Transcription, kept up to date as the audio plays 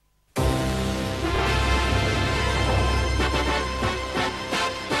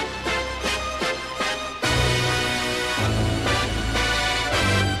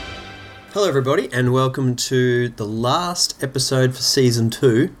Hello, everybody, and welcome to the last episode for Season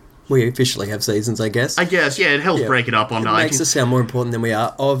 2. We officially have seasons, I guess. Yeah, it helps break it up on It makes us sound more important than we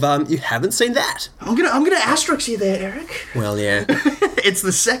are. You haven't seen that. I'm gonna asterisk you there, Eric. Well, yeah. It's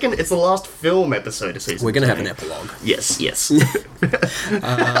the last film episode of Season 2. We're going to have an epilogue. Yes.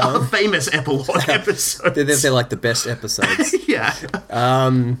 Our famous epilogue episode. They're like the best episodes. Yeah.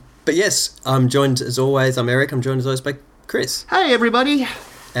 But yes, I'm joined as always. I'm Eric. I'm joined as always by Chris. Hey, everybody.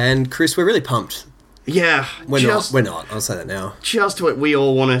 And Chris, we're really pumped. Yeah. We're not. I'll say that now. Just what we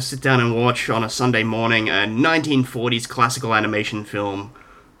all want to sit down and watch on a Sunday morning, a 1940s classical animation film,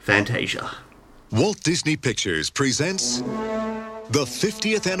 Fantasia. Walt Disney Pictures presents the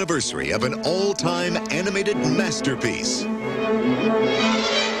 50th anniversary of an all-time animated masterpiece,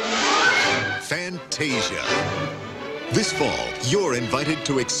 Fantasia. This fall, you're invited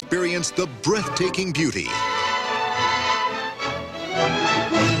to experience the breathtaking beauty,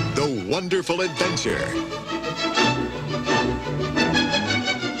 the wonderful adventure,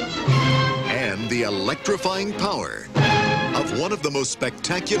 and the electrifying power of one of the most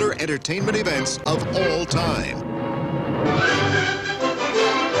spectacular entertainment events of all time.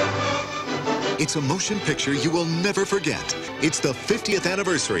 It's a motion picture you will never forget. It's the 50th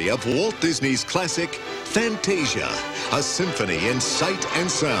anniversary of Walt Disney's classic, Fantasia, a symphony in sight and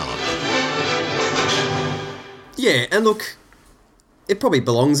sound. Yeah, and look, it probably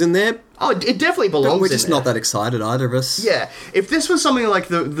belongs in there. Oh, it definitely belongs in there. We're just not that excited, either of us. Yeah, if this was something like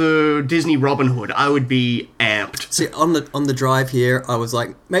the Disney Robin Hood, I would be amped. See, on the drive here, I was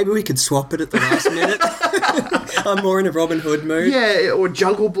like, maybe we could swap it at the last minute. I'm more in a Robin Hood mood. Yeah, or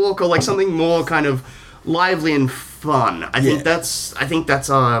Jungle Book, or like something more kind of lively and fun. I think that's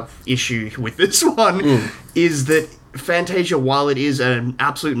our issue with this one, is that Fantasia, while it is an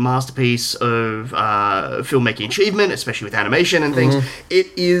absolute masterpiece of filmmaking achievement, especially with animation and things, it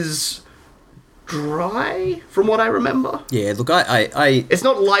is dry, from what I remember. Yeah, look, I it's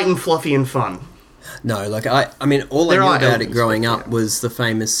not light and fluffy and fun. No, like, I mean, all I knew about it growing up was the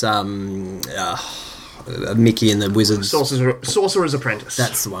famous Mickey and the Wizards. Sorcerer's Apprentice.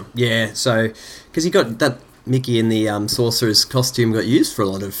 That's the one. Yeah, so, because he got that Mickey in the Sorcerer's costume got used for a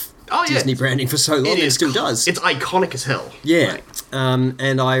lot of Disney branding for so long, it still does. It's iconic as hell. Yeah, right.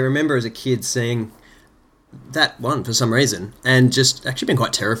 And I remember as a kid seeing that one for some reason, and just actually been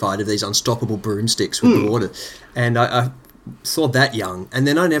quite terrified of these unstoppable broomsticks with the water. And I saw that young, and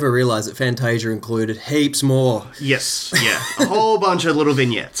then I never realised that Fantasia included heaps more. Yes, yeah, a whole bunch of little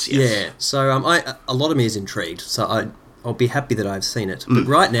vignettes. Yes. Yeah, so a lot of me is intrigued. So I'll be happy that I've seen it, but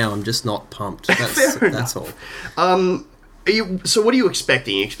right now I'm just not pumped. That's all. So what are you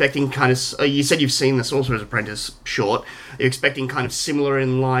expecting? Are you expecting kind of... you said you've seen the Sorcerer's Apprentice short. Are you expecting kind of similar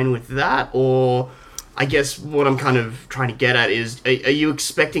in line with that? Or I guess what I'm kind of trying to get at is, are you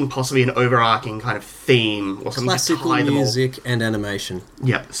expecting possibly an overarching kind of theme or something classical to tie them all? music and animation?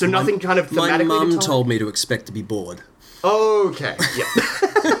 Yeah, so nothing kind of thematically... My mum told me to expect to be bored. Okay, yeah.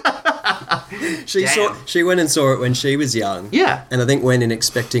 She went and saw it when she was young. Yeah. And I think went in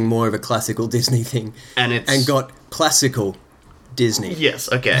expecting more of a classical Disney thing. And got classical Disney.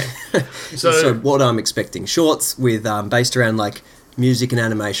 Yes, okay. So what I'm expecting, shorts with based around like music and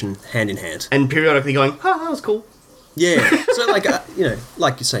animation hand in hand. And periodically going, that was cool. Yeah. So like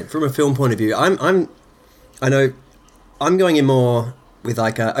like you say, from a film point of view, I know I'm going in more with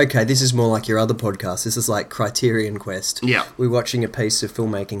like, okay, this is more like your other podcast. This is like Criterion Quest. Yeah. We're watching a piece of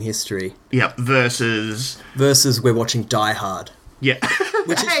filmmaking history. Yeah, versus we're watching Die Hard. Yeah.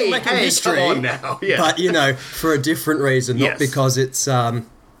 Which is filmmaking history. Come on now. Yeah. But, for a different reason, not because it's, you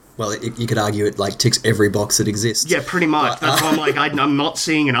could argue it like ticks every box that exists. Yeah, pretty much. That's why I'm like, I'm not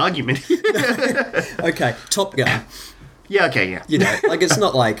seeing an argument. Okay, Top Gun. Yeah, okay, yeah. Like it's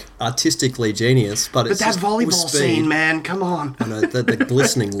not like artistically genius, but it's that volleyball scene, man, come on. I know, the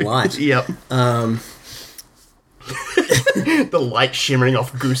glistening light. Yep. The light shimmering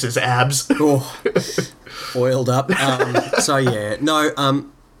off Goose's abs. Oh, oiled up. So yeah, no.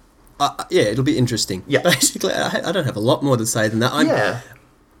 It'll be interesting. Yeah. Basically, I don't have a lot more to say than that.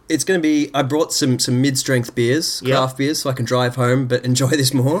 It's going to be... I brought some mid-strength beers, craft beers, so I can drive home but enjoy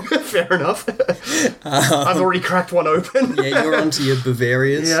this more. Fair enough. I've already cracked one open. Yeah, you're onto your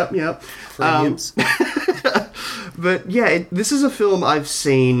Bavarias. Yep. Premiums. But yeah, this is a film I've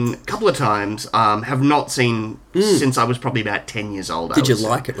seen a couple of times, have not seen since I was probably about 10 years old. Did you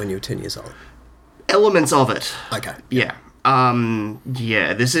like it when you were 10 years old? Elements of it. Okay. Yeah.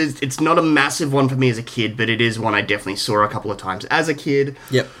 It's not a massive one for me as a kid, but it is one I definitely saw a couple of times as a kid.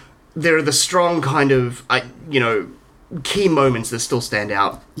 Yep. There are the strong kind of, key moments that still stand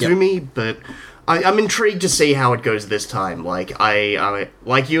out to me, but I'm intrigued to see how it goes this time. Like, I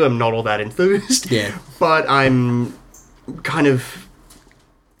like you, I'm not all that enthused. Yeah. But I'm kind of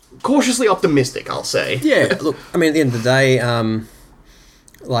cautiously optimistic, I'll say. Yeah, look, I mean, at the end of the day,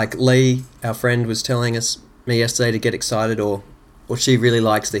 like Lee, our friend, was telling me yesterday to get excited, or she really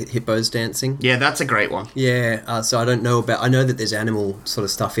likes the hippos dancing. Yeah, that's a great one. Yeah, so I don't know I know that there's animal sort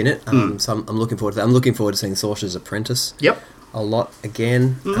of stuff in it, so I'm looking forward to that. I'm looking forward to seeing Sorcerer's Apprentice. Yep. A lot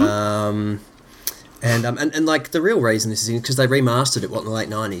again. And like the real reason this is because they remastered it in the late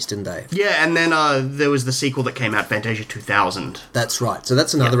 90s, didn't they? Yeah, and then there was the sequel that came out, Fantasia 2000. That's right. So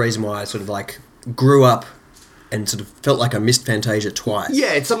that's another reason why I sort of like grew up and sort of felt like I missed Fantasia twice.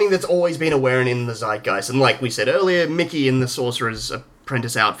 Yeah, it's something that's always been aware and in the zeitgeist. And like we said earlier, Mickey in the Sorcerer's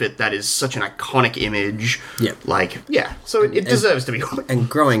Apprentice outfit, that is such an iconic image. Yeah. Like, yeah, so it deserves to be. And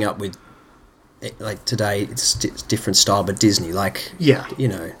growing up with, like today, it's different style, but Disney, like, yeah, you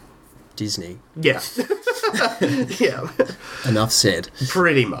know, Disney. Yeah. Yeah. Enough said.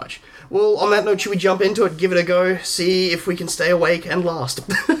 Pretty much. Well, on that note, should we jump into it, give it a go, see if we can stay awake and last?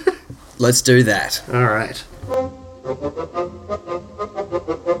 Let's do that. All right. Well,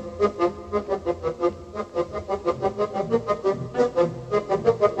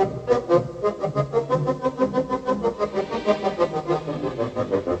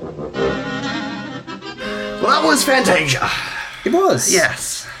 that was Fantasia. It was.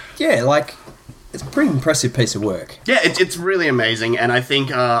 Yes. Yeah, like, it's a pretty impressive piece of work. Yeah, it's really amazing, and I think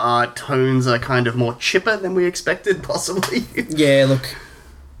our tones are kind of more chipper than we expected, possibly. Yeah, look,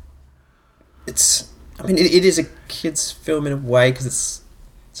 it's... I mean, it is a kid's film in a way, because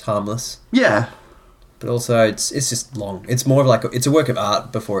it's harmless. Yeah. But also, it's just long. It's more of like... It's a work of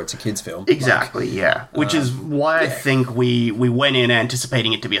art before it's a kid's film. Exactly, yeah. Which is why I think we went in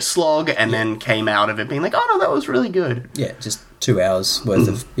anticipating it to be a slog, and then came out of it being like, oh no, that was really good. Yeah, just 2 hours worth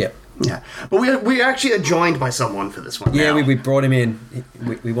of... Yep. Yeah, but we actually are joined by someone for this one. Yeah, now. we brought him in.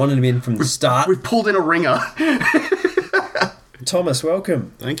 We wanted him in from the start. We've pulled in a ringer. Thomas,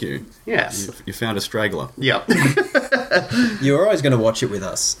 welcome. Thank you. Yes. You found a straggler. Yep. You were always going to watch it with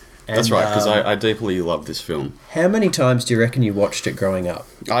us. That's right, because I deeply love this film. How many times do you reckon you watched it growing up?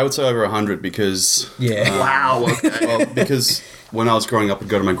 I would say over 100 because... Yeah. Wow, okay. Well, because when I was growing up, I'd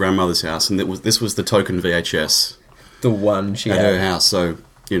go to my grandmother's house, and this was the token VHS The one she at had. her house, so...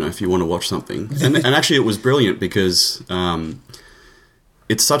 You know, if you want to watch something. And actually it was brilliant because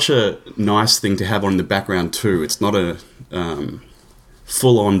it's such a nice thing to have on in the background too. It's not a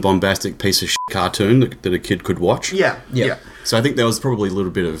full-on bombastic piece of shit cartoon that a kid could watch. Yeah. So I think there was probably a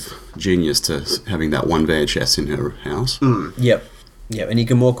little bit of genius to having that one VHS in her house. Yep. And you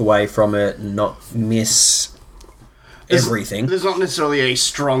can walk away from it and not miss everything. There's not necessarily a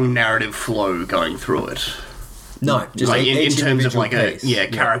strong narrative flow going through it. No, just like in each terms of individual like piece.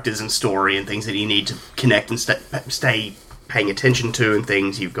 characters and story and things that you need to connect and stay paying attention to and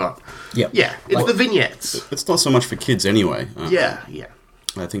things you've got. Yep. Yeah, it's the vignettes. It's not so much for kids anyway. Yeah.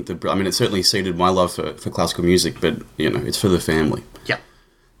 I think it certainly seeded my love for classical music, but, you know, it's for the family. Yeah.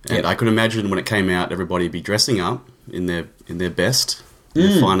 And I could imagine when it came out, everybody would be dressing up in their best,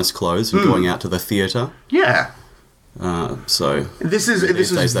 their finest clothes, and going out to the theatre. Yeah. So these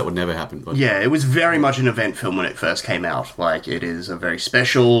days that would never happen. But yeah, it was very much an event film when it first came out. Like, it is a very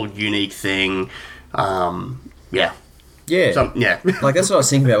special, unique thing. Yeah. Yeah. Like, that's what I was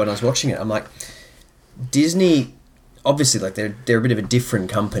thinking about when I was watching it. I'm like, Disney, obviously, like, they're a bit of a different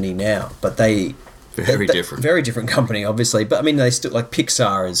company now, but very different company, obviously. But I mean, they still, like,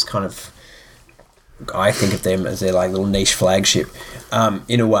 Pixar is kind of, I think of them as their like little niche flagship,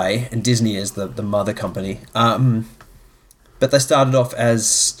 in a way, and Disney is the mother company. But they started off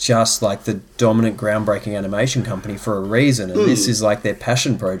as just like the dominant groundbreaking animation company for a reason, and this is like their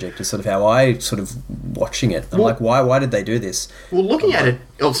passion project, is sort of how I sort of watching it. I'm like, why did they do this? Well, looking at it...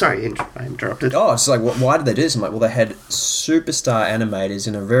 Oh, sorry, I interrupted. Oh, it's like, why did they do this? I'm like, well, they had superstar animators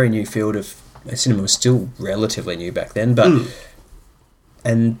in a very new field of... Cinema was still relatively new back then, but...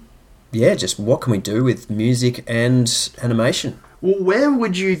 And, yeah, just what can we do with music and animation? Well, where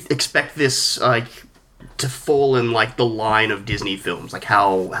would you expect this, like... to fall in, like, the line of Disney films? Like,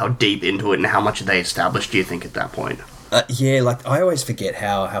 how deep into it and how much are they established, do you think, at that point? Yeah, like, I always forget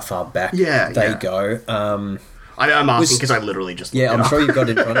how far back they go. I'm asking because I literally just... Yeah, I'm sure you've got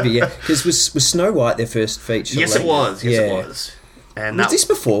it in front of you, yeah. Because was Snow White their first feature? Yes, it was. It was. And was this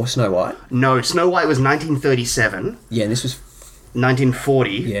before Snow White? No, Snow White was 1937. Yeah, and this was...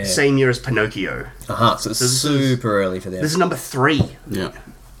 1940, same year as Pinocchio. So it's super early for them. This is number 3. Yeah.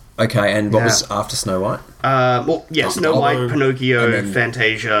 Okay, and what was after Snow White? Snow White, Pinocchio, and then,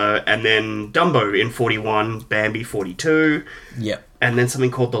 Fantasia, and then Dumbo in 41, Bambi 42. Yep. and then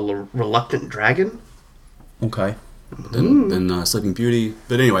something called the Reluctant Dragon. Okay. Then Sleeping Beauty.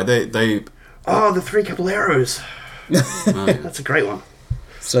 But anyway, they Oh, the Three Caballeros. That's a great one.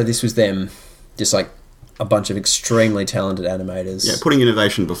 So this was them, just like a bunch of extremely talented animators. yeah, putting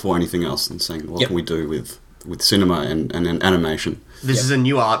innovation before anything else and saying, what can we do with cinema and animation? This is a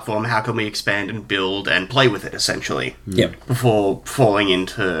new art form. How can we expand and build and play with it, essentially? Yep. Before falling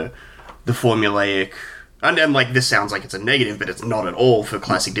into the formulaic... And like, this sounds like it's a negative, but it's not at all for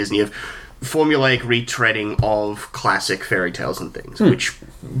classic Disney, of formulaic retreading of classic fairy tales and things, which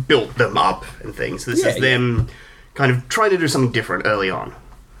built them up and things. This is them kind of trying to do something different early on.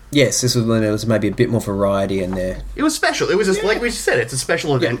 Yes, this was when there was maybe a bit more variety in there. It was special. It was, just, like we said, it's a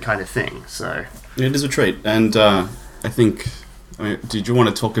special event kind of thing, so... Yeah, it is a treat. And I think... I mean, did you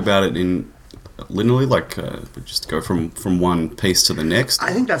want to talk about it in linearly, like just go from one piece to the next?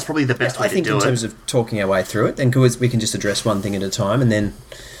 I think that's probably the best way to do it. I think in terms of talking our way through it, then we can just address one thing at a time, and then...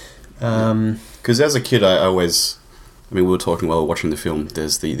 Because as a kid, I always... I mean, we were talking while we were watching the film,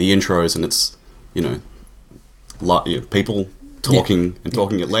 there's the intros, and it's, people talking and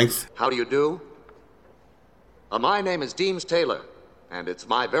talking at length. How do you do? My name is Deems Taylor, and it's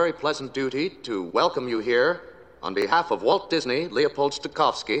my very pleasant duty to welcome you here on behalf of Walt Disney, Leopold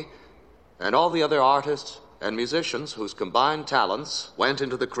Stokowski, and all the other artists and musicians whose combined talents went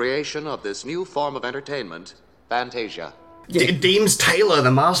into the creation of this new form of entertainment, Fantasia. Deems Taylor, the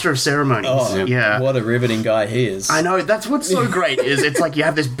master of ceremonies. Oh, yeah. What a riveting guy he is. I know, that's what's so great, is it's like you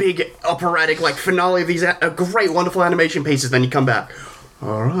have this big operatic like finale of these great, wonderful animation pieces, then you come back.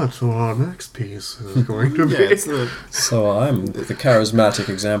 Alright, so our next piece is going to be... So I'm the charismatic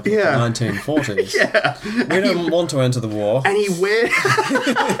example of the 1940s. Yeah. We don't want to enter the war. And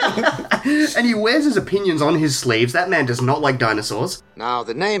he wears his opinions on his sleeves. That man does not like dinosaurs. Now,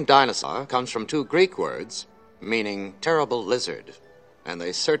 the name dinosaur comes from two Greek words, meaning terrible lizard, and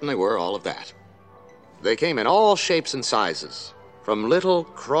they certainly were all of that. They came in all shapes and sizes, from little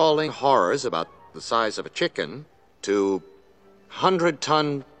crawling horrors about the size of a chicken to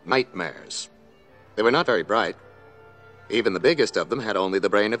 100-ton nightmares. They were not very bright. Even the biggest of them had only the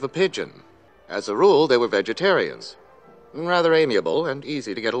brain of a pigeon. As a rule, they were vegetarians, rather amiable and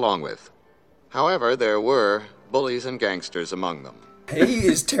easy to get along with. However, there were bullies and gangsters among them. He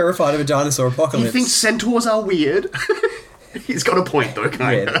is terrified of a dinosaur apocalypse. He thinks centaurs are weird. He's got a point, though,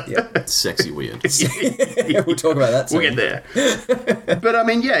 kind of. Yeah. Sexy weird. We'll talk about that soon. We'll get there. But, I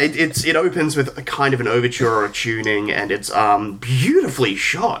mean, yeah, it opens with a kind of an overture or a tuning, and it's beautifully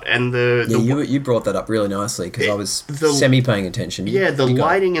shot. And you brought that up really nicely, because I was semi-paying attention. Yeah, the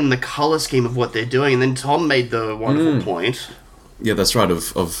lighting and the colour scheme of what they're doing, and then Tom made the wonderful point. Yeah, that's right,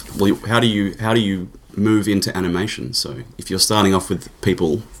 well, how do you move into animation? So if you're starting off with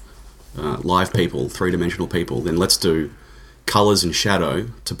people, live people, three-dimensional people, then let's do colours and shadow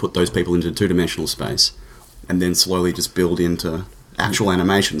to put those people into two-dimensional space, and then slowly just build into actual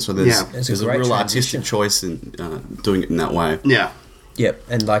animation. So there's a real artistic choice in doing it in that way. Yeah. Yep,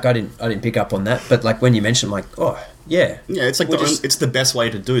 and like I didn't pick up on that, but like when you mentioned, like, oh yeah, it's like it's the best way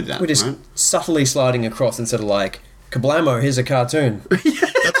to do that. We're just subtly sliding across instead of like, kablamo, here's a cartoon.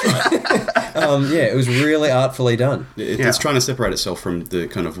 That's right. It was really artfully done. It's trying to separate itself from the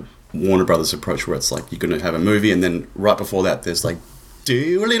kind of Warner Brothers approach, where it's like you're going to have a movie, and then right before that, there's like,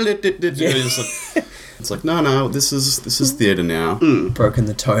 it's like no, this is theatre now. Broken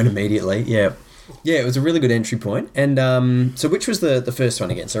the tone immediately. Yeah, it was a really good entry point. And so, which was the first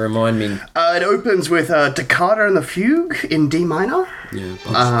one again? So remind me. It opens with Toccata and the Fugue in D minor. Yeah,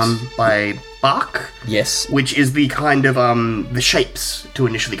 by Bach. Yes, which is the kind of the shapes to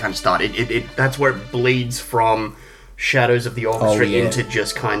initially kind of start. It that's where it bleeds from shadows of the orchestra into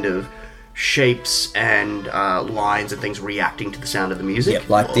just kind of shapes and lines and things reacting to the sound of the music. Yep,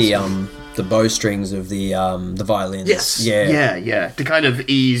 like the bowstrings of the violins. Yes. Yeah. To kind of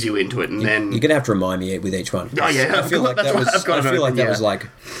ease you into it, and then you're gonna have to remind me with each one. Oh yeah, I feel like that was like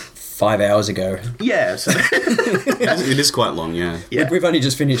 5 hours ago. Yeah, so it is quite long. Yeah. We've only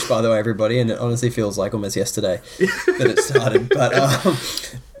just finished, by the way, everybody, and it honestly feels like almost yesterday that it started. But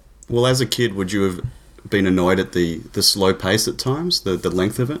well, as a kid, would you have been annoyed at the slow pace at times, the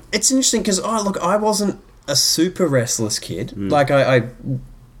length of it? It's interesting because I wasn't a super restless kid. Like I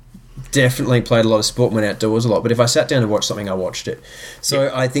definitely played a lot of sport, went outdoors a lot, but if I sat down to watch something, I watched it.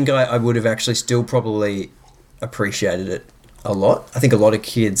 So I think I would have actually still probably appreciated it a lot. I think a lot of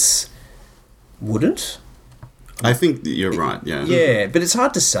kids wouldn't. I think you're right, yeah. Yeah, but it's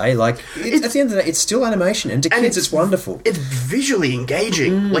hard to say. Like, at the end of the day, it's still animation, and to kids, it's wonderful. It's visually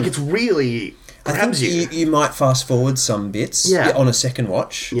engaging. Like, it's really... I grabs think you might fast forward some bits on a second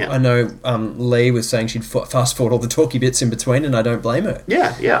watch. Yeah. I know Lee was saying she'd fast forward all the talky bits in between, and I don't blame her.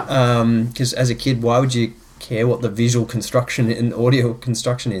 Yeah. Because as a kid, why would you care what the visual construction and audio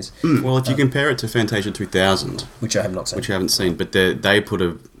construction is? Well, if you compare it to Fantasia 2000, Which I have not seen. which I haven't seen, but they put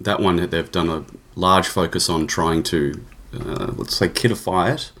that one, they've done a large focus on trying to, let's say,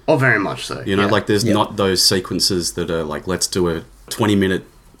 kidify it. Oh, very much so. You know, like there's not those sequences that are like, let's do a 20-minute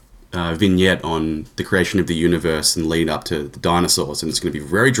vignette on the creation of the universe and lead up to the dinosaurs, and it's going to be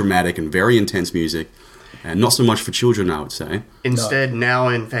very dramatic and very intense music, and not so much for children, I would say. Instead, now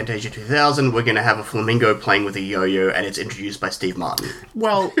in Fantasia 2000, we're going to have a flamingo playing with a yo-yo, and it's introduced by Steve Martin.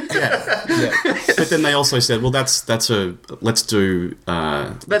 Well, yeah. But then they also said, well, let's do...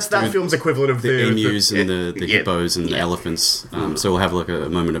 That's that film's equivalent of the emus and the hippos and the elephants. So we'll have like a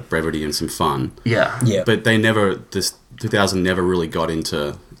moment of brevity and some fun. Yeah. But this 2000 never really got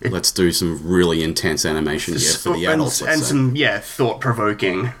into... Let's do some really intense animation here for the adults. And some,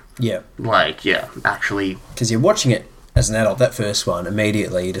 thought-provoking. Yeah. Actually... Because you're watching it as an adult, that first one,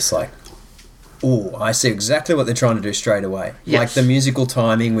 immediately you're just like, ooh, I see exactly what they're trying to do straight away. Yes. Like the musical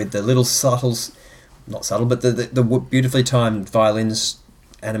timing with the little not subtle, but the beautifully timed violins,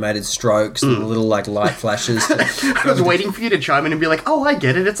 animated strokes, and the little like light flashes. I was waiting for you to chime in and be like, oh, I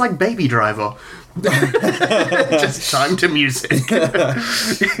get it, it's like Baby Driver. Just time to music.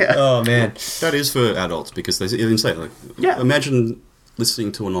 Oh, man. That is for adults, because they even say, like, imagine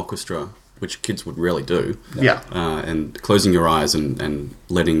listening to an orchestra, which kids would rarely do, and closing your eyes and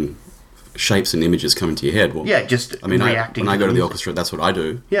letting shapes and images come into your head. Well, just reacting. When I go to the orchestra, that's what I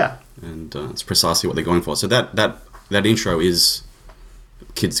do. Yeah. And it's precisely what they're going for. So that intro is...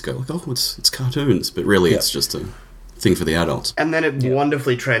 Kids go, like, oh, it's cartoons, but really it's just a thing for the adults. And then it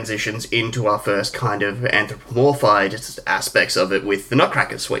wonderfully transitions into our first kind of anthropomorphized aspects of it with the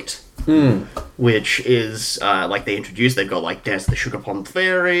Nutcracker Suite. Which is, like they introduced, they've got like Dance of the Sugar Plum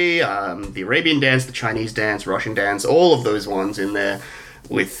Fairy, the Arabian dance, the Chinese dance, Russian dance, all of those ones in there.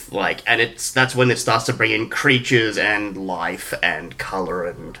 With like, and that's when it starts to bring in creatures and life and color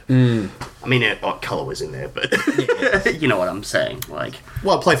and I mean, color was in there, but you know what I'm saying, like,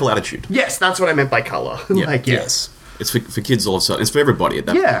 well, playful attitude. Yes, that's what I meant by color. Yes, it's for kids also. It's for everybody at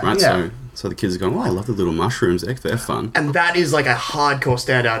that point, right? Yeah. So the kids are going, oh, I love the little mushrooms. They're fun. And that is like a hardcore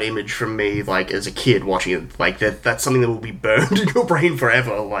standout image from me, like as a kid watching it. Like that's something that will be burned in your brain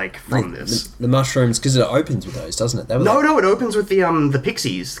forever. Like from this, the mushrooms, because it opens with those, doesn't it? No, it opens with the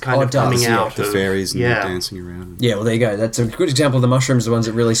pixies kind of coming out, the fairies and dancing around. Yeah, well, there you go. That's a good example of the mushrooms, the ones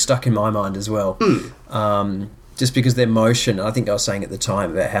that really stuck in my mind as well. Just because their motion, I think I was saying at the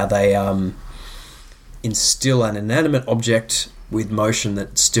time about how they instill an inanimate object with motion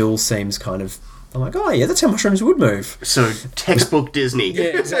that still seems kind of... I'm like, oh yeah, that's how mushrooms would move. So, textbook Disney.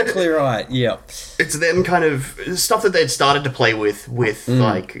 Yeah, exactly right, yeah. It's them kind of... Stuff that they'd started to play with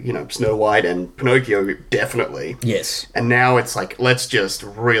like, you know, Snow White and Pinocchio, definitely. Yes. And now it's like, let's just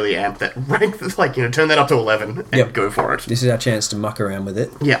really amp that, turn that up to 11 and go for it. This is our chance to muck around with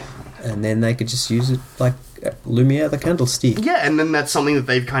it. Yeah. And then they could just use it like Lumiere the candlestick. Yeah, and then that's something that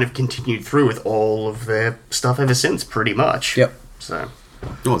they've kind of continued through with all of their stuff ever since, pretty much. Yep. So...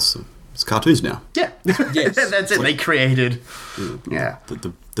 Oh, it's cartoons now. Yeah. Yes. That's it. They created... Yeah.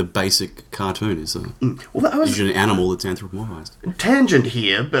 The basic cartoon is usually an animal that's anthropomorphized. Tangent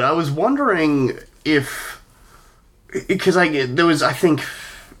here, but I was wondering if... Because I think...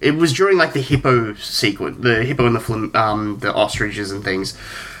 It was during, like, the hippo sequence. The hippo and the ostriches and things.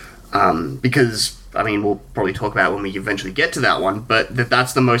 Because, I mean, we'll probably talk about it when we eventually get to that one, but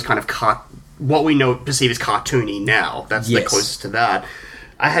that's the most kind of... what we perceive as cartoony now. That's the closest to that.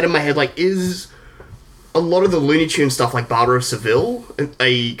 I had in my head, like, is a lot of the Looney Tunes stuff, like Barber of Seville,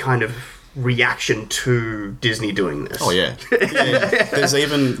 a kind of reaction to Disney doing this? Oh, yeah. There's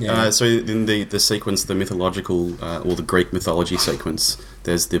even... so in the sequence, the mythological, or the Greek mythology sequence,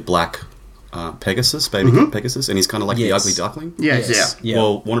 there's the black Pegasus, baby Pegasus, and he's kind of like the ugly duckling. Yes. Yeah.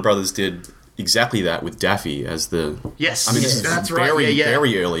 Well, Warner Brothers did... exactly that with Daffy as the... Yes. I mean, this is that's very, right.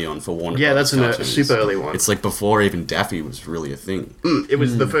 very early on for Warner Brothers. Yeah, that's a cartoons. super early one. It's like before even Daffy was really a thing. It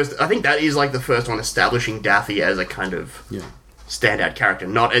was the first... I think that is like the first one establishing Daffy as a kind of standout character.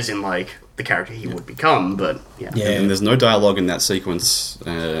 Not as in like the character he would become, but yeah. And there's no dialogue in that sequence,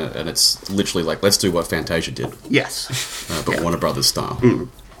 and it's literally like, let's do what Fantasia did. Yes. But Warner Brothers style.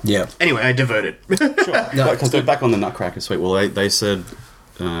 Yeah. Anyway, I diverted. Sure. No, because they're back on the Nutcracker Suite. Well, they said...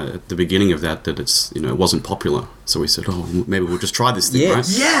 at the beginning of that it's, it wasn't popular, so we said, oh, maybe we'll just try this thing, right?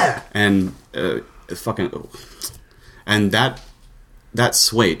 Yeah. And and that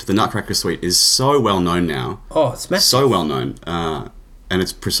suite, the Nutcracker Suite, is so well known now. Oh, it's massive. So well known, and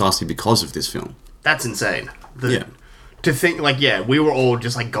it's precisely because of this film. That's insane. Yeah. To think, like, we were all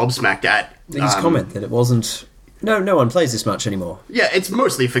just, like, gobsmacked at... His comment that it wasn't... No one plays this much anymore. Yeah, it's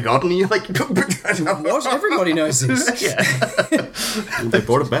mostly forgotten. You're like... What? Everybody knows this. Yeah. They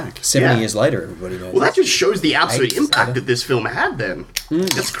brought it back. 70 years later, everybody knows. Well, that just shows the absolute 80s impact later. that this film had then.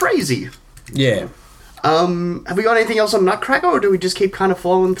 That's crazy. Yeah. Have we got anything else on Nutcracker, or do we just keep kind of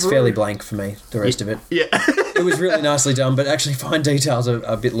following through? It's fairly blank for me, the rest of it. Yeah. It was really nicely done, but actually fine details are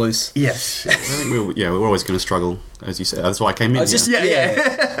a bit loose. Yes. I think we're always going to struggle, as you said. That's why I came in. I just, here.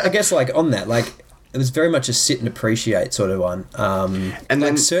 I guess, like, on that, like, it was very much a sit and appreciate sort of one. And like,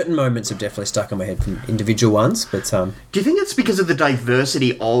 then- certain moments have definitely stuck in my head from individual ones, but Do you think it's because of the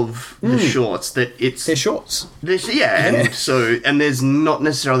diversity of the shorts that it's... they're shorts. And there's not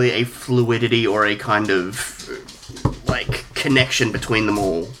necessarily a fluidity or a kind of, like, connection between them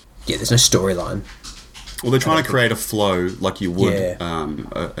all. Yeah, there's no storyline. Well, they're trying to create a flow like you would Yeah.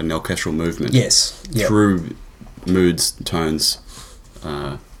 an orchestral movement. Yes. Yep. Through moods, tones.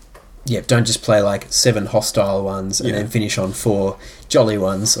 Yeah, don't just play like 7 hostile ones and Yeah. then finish on 4 jolly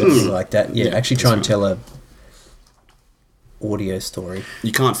ones or something like that. Yeah, Yeah, actually try and that's tell a audio story.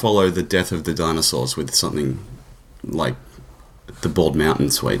 You can't follow the death of the dinosaurs with something like the Bald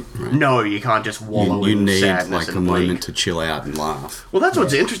Mountain Suite, right? No, you can't just wallow You in need sadness like a and bleak. moment to chill out and laugh. Well, that's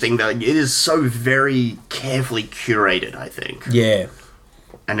what's interesting, though. It is so very carefully curated, I think. Yeah.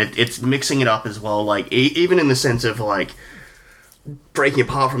 And it's mixing it up as well, like, even in the sense of, like, breaking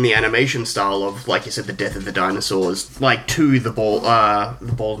apart from the animation style of, like you said, the death of the dinosaurs, like, to the Bald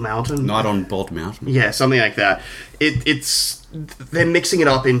Mountain. Night on Bald Mountain. Yeah, something like that. They're mixing it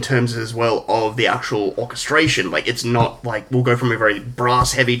up in terms as well of the actual orchestration. Like, it's not like we'll go from a very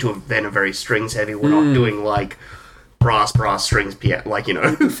brass heavy to then a very strings heavy. We're not doing like brass strings piano, like, you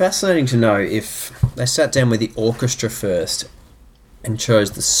know. Fascinating to know if they sat down with the orchestra first and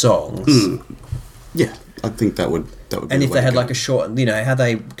chose the songs. Yeah, I think that would be And the if way they to had go. like a short, you know, how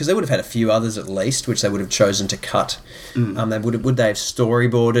they, because they would have had a few others at least, which they would have chosen to cut. They would they have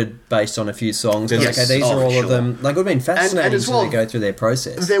storyboarded based on a few songs? Yes. Okay, these Oh, are all sure. of them. Like, it would have been fascinating as well, to go through their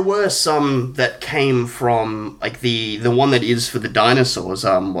process. There were some that came from, like, the one that is for the dinosaurs.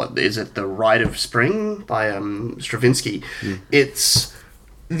 What is it? The Rite of Spring by Stravinsky. It's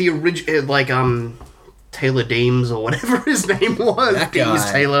the original, like, Taylor Deems or whatever his name was. That Deems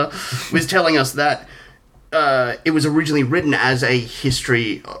guy. Taylor was telling us that it was originally written as a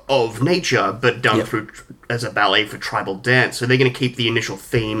history of nature, but done Yep. through as a ballet for tribal dance. So they're going to keep the initial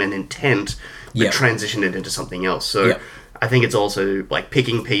theme and intent, but Yep. transition it into something else. So Yep. I think it's also like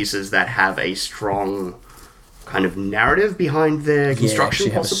picking pieces that have a strong kind of narrative behind their construction, actually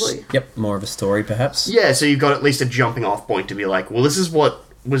have possibly. more of a story perhaps. Yeah, so you've got at least a jumping off point to be like, well, this is what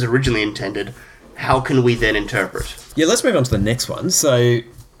was originally intended. How can we then interpret? Yeah, let's move on to the next one. So,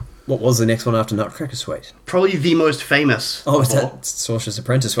 what was the next one after Nutcracker Suite? Probably the most famous. Oh, was of all. that Sorcerer's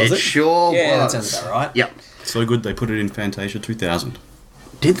Apprentice, was it? Sure Yeah, was. that sounds about right. Yep. So good they put it in Fantasia 2000.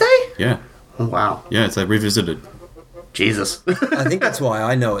 Did they? Yeah. Oh, wow. Yeah, it's they revisited. Jesus. I think that's why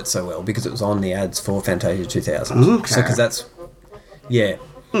I know it so well, because it was on the ads for Fantasia 2000. Okay. So, because that's... Yeah.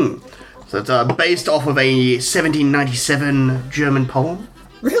 So it's based off of a 1797 German poem.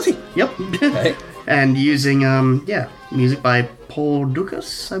 Really? Yep. Okay. And using, music by Paul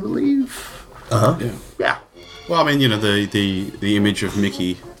Dukas, I believe. Uh-huh. Yeah. Yeah. Well, I mean, you know, the image of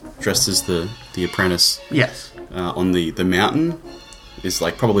Mickey dressed as the apprentice Yes. on the mountain is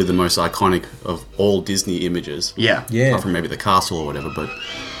like probably the most iconic of all Disney images. Yeah. Yeah. Apart from maybe the castle or whatever, but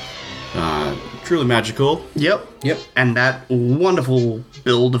truly magical. Yep. Yep. And that wonderful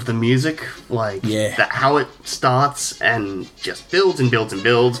build of the music, like Yeah. how it starts and just builds and builds and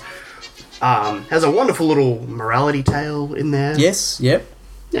builds. Has a wonderful little morality tale in there. Yes, yep.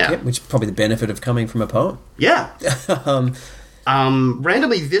 Yeah. Yep, which is probably the benefit of coming from a poem. Yeah.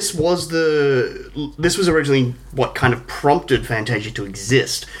 Randomly, this was originally what kind of prompted Fantasia to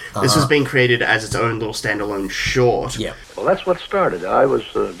exist. This was being created as its own little standalone short. Yeah. Well, that's what started. I was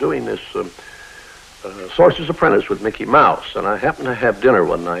doing this Sorcerer's Apprentice with Mickey Mouse, and I happened to have dinner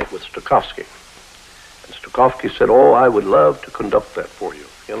one night with Stokowski. And Stokowski said, "Oh, I would love to conduct that for you,"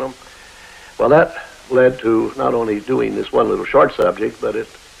 you know. Well, that led to not only doing this one little short subject, but it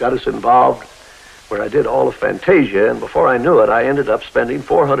got us involved where I did all of Fantasia, and before I knew it, I ended up spending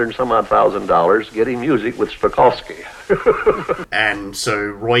 $400 and some odd thousand getting music with Stokowski. And so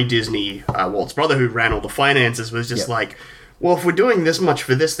Roy Disney, Walt's brother, who ran all the finances, was just Yep. like, well, if we're doing this much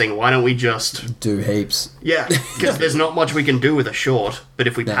for this thing, why don't we just... Do heaps. Yeah, because there's not much we can do with a short, but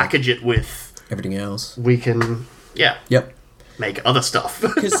if we No. package it with... Everything else. We can, Yep. make other stuff.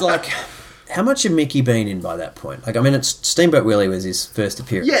 Because, like, How much had Mickey been in by that point? Like, I mean, Steamboat Willie was his first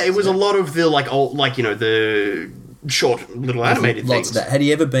appearance. Yeah, it was a lot of the, the short little animated Lots things. of that. Had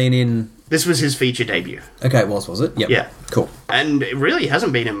he ever been in... This was his feature debut. Okay, it was it? Yep. Yeah. Cool. And it really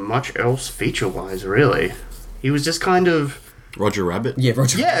hasn't been in much else feature-wise, really. He was just kind of... Roger Rabbit? Yeah,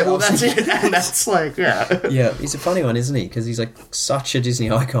 Roger Yeah, Rabbit. well, that's it. And that's yeah. Yeah, he's a funny one, isn't he? Because he's, like, such a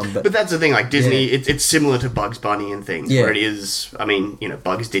Disney icon. But that's the thing, like, Disney, it's similar to Bugs Bunny and things, Yeah. where it is... I mean,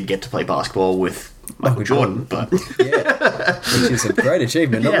 Bugs did get to play basketball with Michael Jordan, but... Yeah, which is a great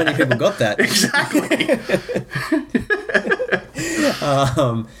achievement. Not many people got that. Exactly.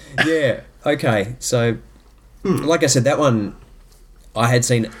 Yeah, okay. So, like I said, that one, I had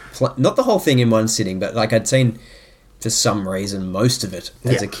seen... not the whole thing in one sitting, but, like, I'd seen... for some reason, most of it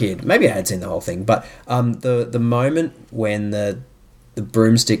as a kid. Maybe I had seen the whole thing, but the moment when the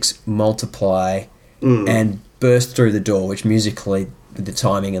broomsticks multiply and burst through the door, which musically, with the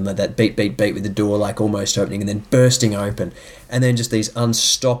timing and that beat with the door like almost opening and then bursting open, and then just these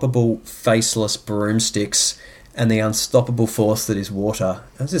unstoppable faceless broomsticks and the unstoppable force that is water.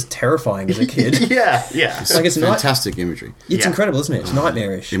 That was just terrifying as a kid. yeah. Like it's fantastic imagery. It's incredible, isn't it? It's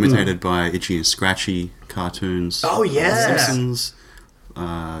nightmarish. Imitated by Itchy and Scratchy cartoons. Oh, yeah. Simpsons.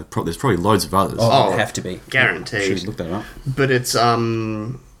 There's probably loads of others. Oh, there have to be. Guaranteed. Should look that up. But it's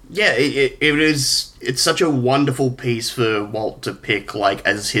it's such a wonderful piece for Walt to pick like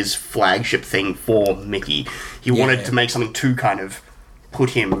as his flagship thing for Mickey. He wanted to make something to kind of put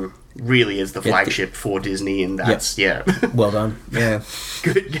him really as the flagship for Disney, and that's Well done. Yeah.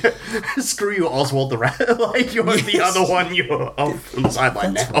 Good. Screw you, Oswald the Rat. Like you're the other one. You're off on the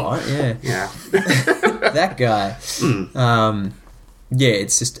sideline That's now. right. Yeah. Yeah. That guy. Yeah,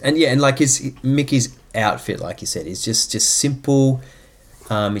 it's just and like his Mickey's outfit, like you said, is just simple.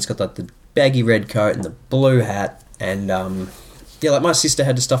 He's got like the baggy red coat and the blue hat, and like my sister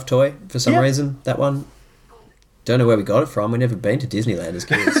had a stuffed toy for some reason. That one. Don't know where we got it from. We've never been to Disneyland as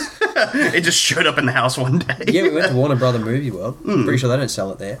kids. It just showed up in the house one day. Yeah, we went to Warner Brother Movie World. Pretty sure they don't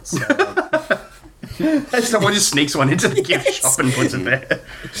sell it there. So, someone just sneaks one into the gift shop and puts it there.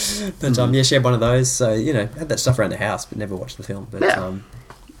 But she had one of those. So had that stuff around the house, but never watched the film. But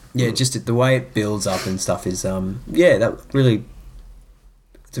just the way it builds up and stuff is that really.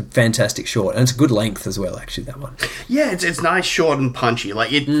 It's a fantastic short, and it's a good length as well. Actually, that one. Yeah, it's nice, short, and punchy.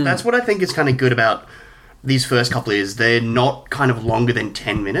 Like that's what I think is kind of good about these first couple of years. They're not kind of longer than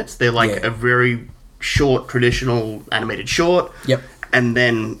 10 minutes. They're like a very short, traditional animated short. Yep. And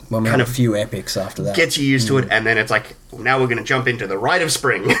then kind of a few epics after that. Gets you used to it, and then it's like, now we're going to jump into the Rite of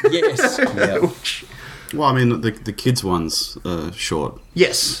Spring. Yes. Yeah. Well, I mean, the kids' one's short.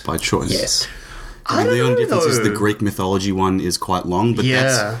 Yes. By choice. Yes. I mean, the only difference is the Greek mythology one is quite long, but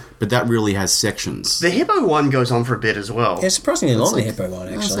that really has sections. The Hippo one goes on for a bit as well. Yeah, surprisingly long, the Hippo one,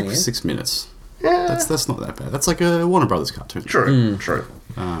 actually. It's like 6 minutes. Yeah. That's not that bad. That's like a Warner Brothers cartoon. True.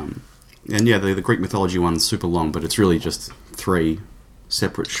 And the Greek mythology one's super long, but it's really just 3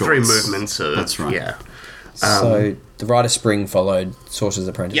 separate shorts. 3 movements of... That's right. Yeah. So, the Rite of Spring followed Sorcerer's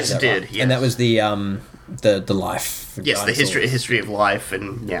Apprentice. Yes, it did. Right? Yes. And that was the life. Yes, the history of life,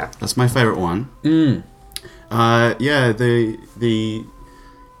 and That's my favourite one. The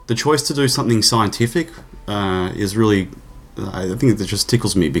choice to do something scientific is really... I think that just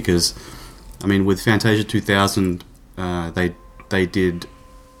tickles me because, I mean, with Fantasia 2000, they didn't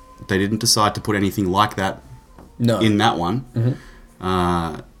decide to put anything like that in that one. Mm-hmm.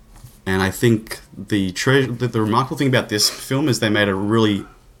 And I think the remarkable thing about this film is they made a really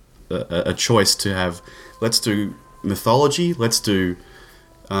a choice to have, let's do mythology, let's do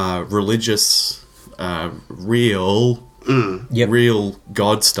religious, real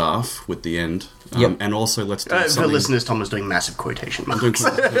God stuff with the end. And also let's do something... For listeners, Tom was doing massive quotation marks.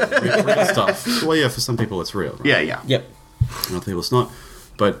 I'm doing real stuff. Well, yeah, for some people it's real. Right? Yeah. Yep. For other people it's not.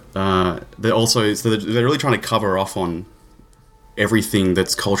 But they're really trying to cover off on everything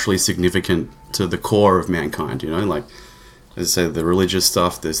that's culturally significant to the core of mankind, like, as I say, the religious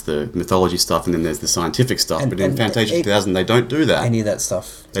stuff, there's the mythology stuff, and then there's the scientific stuff. But in Fantasia 2000, they don't do that. Any of that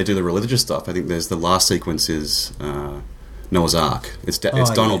stuff. They do the religious stuff. I think there's the last sequence is Noah's Ark. It's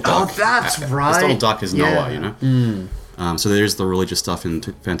Donald Duck. Oh, that's right. It's Donald Duck is Noah, So there's the religious stuff in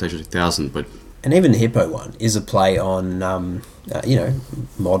Fantasia 2000, but... And even the Hippo one is a play on,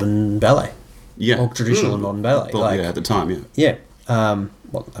 modern ballet. Yeah. Or traditional and modern ballet. Well, at the time, yeah. Yeah.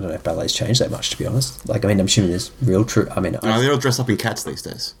 Well, I don't know if ballet's changed that much, to be honest. Like, I mean, I'm assuming there's real true... I mean... No, they all dress up in cats these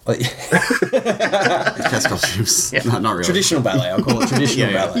days. Cats costumes. Yeah. No, not really. Traditional ballet. I'll call it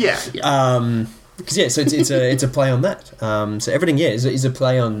traditional ballet. Yeah. Because, so it's a play on that. So everything, is a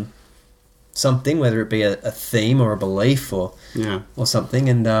play on something, whether it be a theme or a belief or something.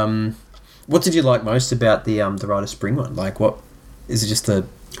 And, What did you like most about the Rite of Spring one? Like, what is it? Just the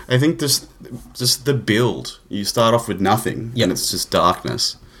I think just the build. You start off with nothing, and it's just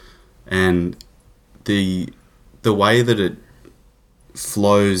darkness, and the way that it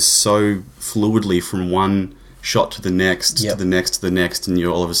flows so fluidly from one shot to the next, to the next, to the next, and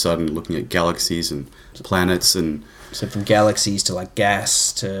you're all of a sudden looking at galaxies and planets and. So from galaxies to like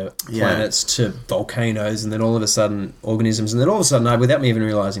gas to planets to volcanoes, and then all of a sudden organisms, and then all of a sudden, without me even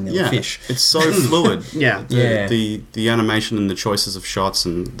realizing they were fish. It's so fluid. The animation and the choices of shots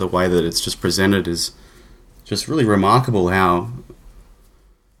and the way that it's just presented is just really remarkable. How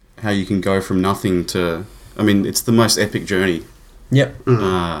you can go from nothing to. I mean, it's the most epic journey. Yep.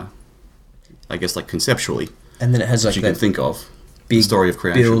 I guess like conceptually, and then it has like you that can think of big the story of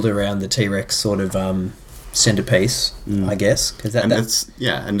creation build around the T-Rex sort of centerpiece, I guess, because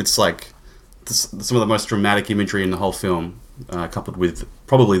it's like some of the most dramatic imagery in the whole film, coupled with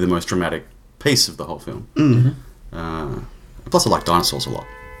probably the most dramatic piece of the whole film. Plus, I like dinosaurs a lot.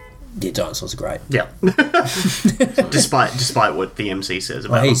 Yeah, dinosaurs are great. Yeah. despite what the MC says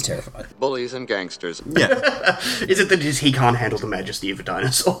about he's them. terrified. Bullies and gangsters. Yeah. Is it that he can't handle the majesty of a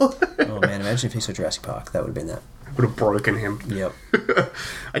dinosaur? Oh man, imagine if he saw Jurassic Park. That would have been that. Would have broken him. Yep.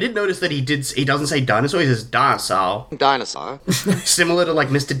 I did notice that he doesn't say dinosaur, he says dinosaur. Dinosaur. Similar to like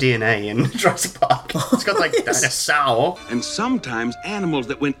Mr. DNA in Jurassic Park. It's got like dinosaur. And sometimes animals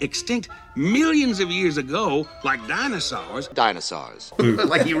that went extinct millions of years ago, like dinosaurs. Dinosaurs.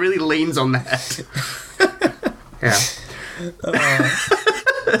 Like he really leans on that. Yeah.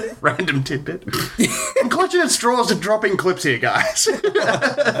 Random tidbit. I'm clutching at straws and dropping clips here, guys.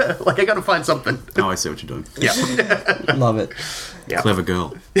 Like, I gotta find something. Oh, I see what you're doing. Yeah. Love it. Yeah. Clever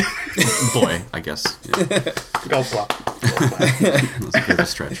girl. Boy, I guess. Yeah. Golf club. That's a bit of a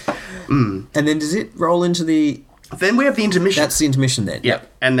stretch. And then does it roll into the... Then we have the intermission. That's the intermission then. Yep.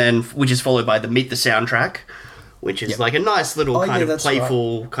 And then, which is followed by the Meet the Soundtrack, which is like a nice little kind of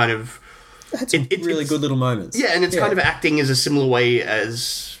playful kind of... That's really good little moments. Yeah, and it's kind of acting as a similar way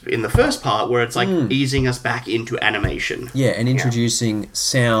as in the first part, where it's like easing us back into animation. Yeah, and introducing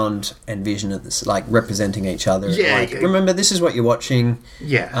sound and vision at this, like representing each other. Yeah, like, remember, this is what you're watching.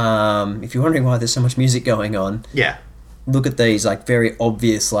 Yeah. If you're wondering why there's so much music going on, yeah, look at these like very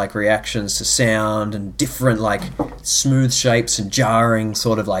obvious like reactions to sound and different like smooth shapes and jarring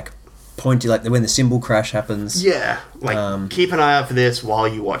sort of like pointy, like when the cymbal crash happens. Yeah, like keep an eye out for this while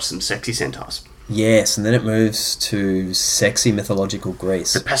you watch some sexy centaurs. Yes, and then it moves to sexy mythological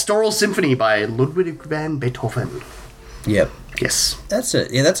Greece. The Pastoral Symphony by Ludwig van Beethoven. Yep. Yes. That's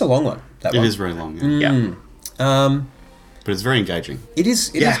it. Yeah, that's a long one. It is very long, yeah. Yeah. But it's very engaging. It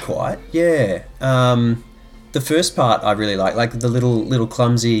is quite, yeah. The first part I really like the little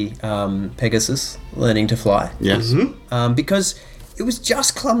clumsy Pegasus learning to fly. Yes. Mm-hmm. Because it was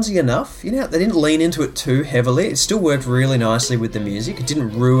just clumsy enough, you know. They didn't lean into it too heavily. It still worked really nicely with the music. It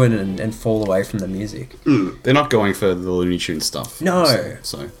didn't ruin and fall away from the music. They're not going for the Looney Tunes stuff. No.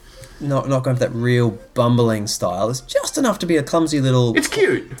 So. Not going for that real bumbling style. It's just enough to be a clumsy little... It's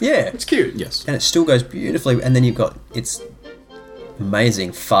cute. Yeah. It's cute. Yes. And it still goes beautifully. And then you've got its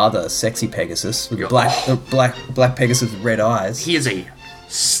amazing father, sexy Pegasus, with black Pegasus with red eyes. He is a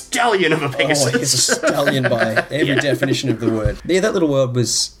stallion of a Pegasus. Oh, he's a stallion by every definition of the word. Yeah, that little world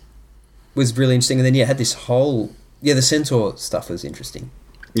was really interesting. And then, had this whole... Yeah, the centaur stuff was interesting.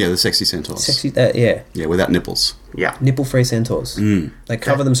 Yeah, the sexy centaurs. Sexy, yeah. Yeah, without nipples. Yeah. Nipple-free centaurs. They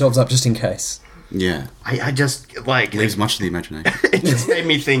cover themselves up just in case. Yeah. I just, like... Leaves much to the imagination. It just made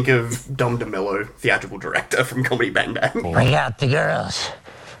me think of Dom DeMello, theatrical director from Comedy Bang Bang. Bring out the girls.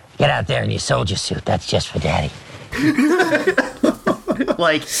 Get out there in your soldier suit. That's just for Daddy.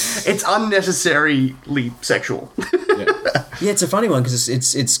 Like, it's unnecessarily sexual. Yeah, it's a funny one because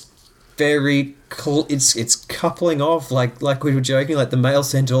it's very cool. It's coupling off like we were joking. Like the male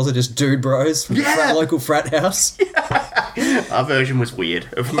centaurs are just dude bros from the local frat house. Yeah. Our version was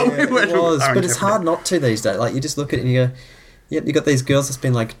weird. Of what we went it was, but it's hard not to these days. Like you just look at it and you go, "Yep, you got these girls that's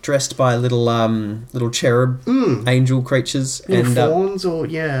been like dressed by little cherub angel creatures and fawns or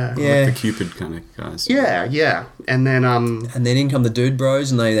Like the Cupid kind of guys. Yeah, and then in come the dude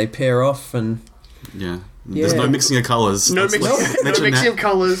bros and they pair off and There's no mixing of colours. No mixing of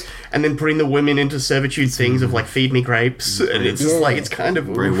colours, and then putting the women into servitude things of like feed me grapes, and it's just like it's kind of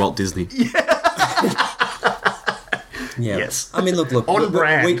very Walt Disney. Yeah. Yes. I mean, look. On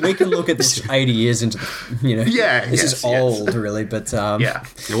brand. We can look at this 80 years into the, this is old, really, but...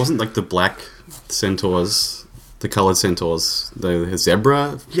 It wasn't like the black centaurs, the coloured centaurs, the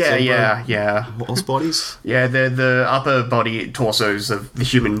zebra? Yeah. Horse bodies? Yeah, the upper body, torsos of the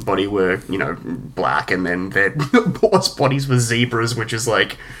human body were, black, and then their horse bodies were zebras, which is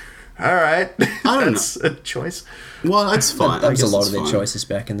like... all right. I don't That's a choice. Well, it's fine. That was I a guess lot it's of their fine. choices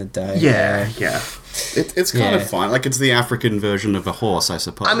back in the day. Yeah. It's kind Yeah. of fine. Like, it's the African version of a horse, I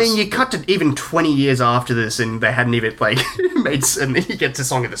suppose. I mean, you cut to even 20 years after this, and they hadn't even, like, made... And then you get to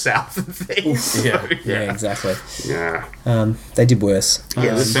Song of the South and things. So, Yeah, exactly. Yeah. They did worse.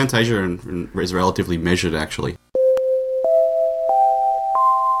 This Fantasia is relatively measured, actually.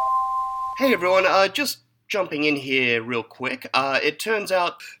 Hey everyone, just jumping in here real quick. It turns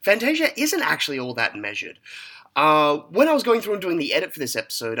out Fantasia isn't actually all that measured. When I was going through and doing the edit for this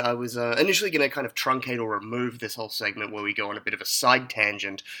episode, I was initially going to kind of truncate or remove this whole segment where we go on a bit of a side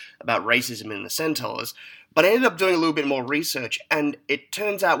tangent about racism in the Centaurs, but I ended up doing a little bit more research, and it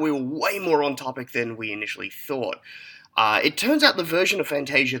turns out we were way more on topic than we initially thought. It turns out the version of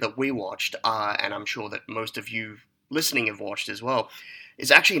Fantasia that we watched, and I'm sure that most of you listening have watched as well, is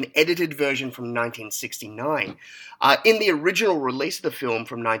actually an edited version from 1969. In the original release of the film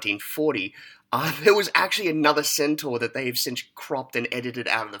from 1940, there was actually another centaur that they have since cropped and edited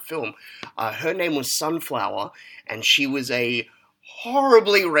out of the film. Her name was Sunflower, and she was a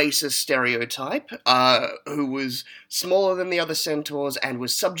horribly racist stereotype who was smaller than the other centaurs and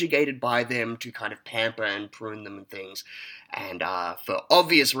was subjugated by them to kind of pamper and prune them and things. And for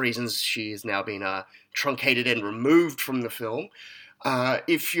obvious reasons, she has now been truncated and removed from the film.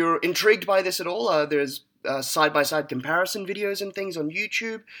 If you're intrigued by this at all, there's side-by-side comparison videos and things on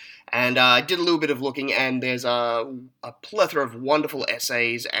YouTube, and I did a little bit of looking, and there's a plethora of wonderful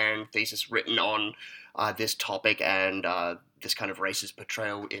essays and theses written on this topic and this kind of racist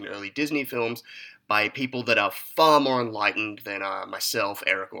portrayal in early Disney films by people that are far more enlightened than myself,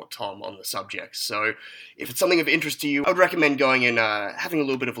 Eric, or Tom on the subject. So if it's something of interest to you, I would recommend going and having a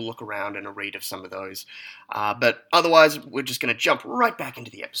little bit of a look around and a read of some of those. But otherwise, we're just going to jump right back into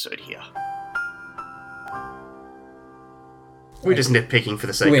the episode here. We're just nitpicking for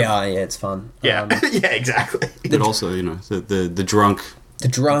the sake of... We are, yeah, it's fun. Yeah, yeah, exactly. But also, you know, the drunk... The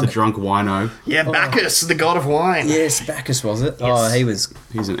drunk wino. Yeah, Bacchus, the god of wine. Yes, Bacchus, was it? Yes. Oh, he was...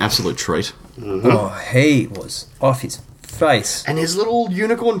 He's an absolute treat. Mm-hmm. Oh, he was off his face. And his little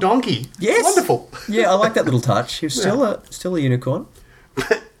unicorn donkey. Yes. Wonderful. Yeah, I like that little touch. He was still a unicorn.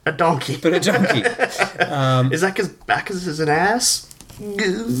 A donkey. But a donkey. Is that because Bacchus is an ass?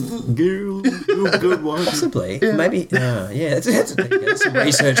 Good one. Possibly. Yeah. Maybe. That's some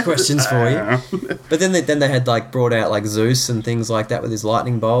research questions for you. But then they had like brought out like Zeus and things like that with his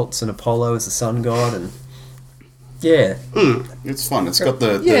lightning bolts and Apollo as the sun god and yeah. It's fun. It's got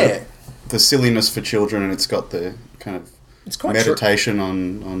the silliness for children and it's got the kind of meditation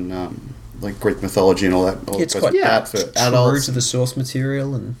on like Greek mythology and all that. It's quite for adults. True to the source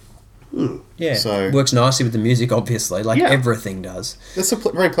material and yeah, so works nicely with the music, obviously, like everything does. It's a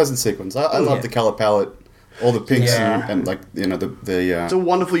very pleasant sequence. I love the colour palette, all the pinks and like you know the. It's a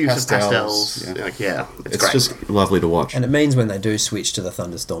wonderful use of pastels. Yeah. It's it's great. just lovely to watch. And it means when they do switch to the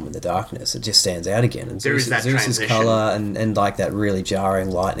thunderstorm in the darkness, it just stands out again. And there is that Zeus's transition. colour and like that really jarring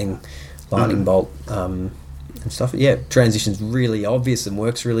lightning bolt and stuff. Yeah, transition's really obvious and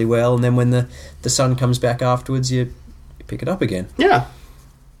works really well. And then when the sun comes back afterwards, you pick it up again. Yeah.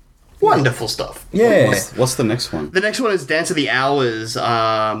 Wonderful stuff. Yeah. What's the next one? The next one is Dance of the Hours,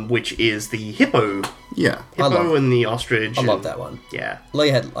 which is the hippo. Yeah. Hippo and the ostrich. I love that one. Yeah. Lee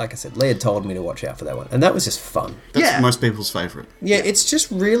had told me to watch out for that one. And that was just fun. That's most people's favourite. Yeah,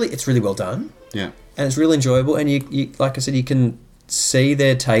 it's really well done. Yeah. And it's really enjoyable. And you like I said, you can see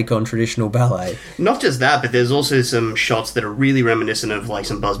their take on traditional ballet. Not just that, but there's also some shots that are really reminiscent of like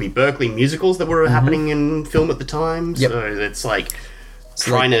some Busby Berkeley musicals that were happening in film at the time. Yep. So it's like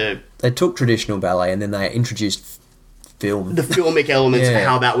trying to... They took traditional ballet and then they introduced film. The filmic elements of Yeah.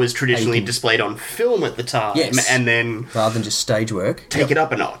 how that was traditionally displayed on film at the time. Yes. And then Rather than just stage work. take it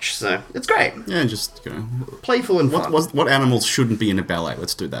up a notch. So it's great. Yeah, just you know, Playful and fun. what animals shouldn't be in a ballet?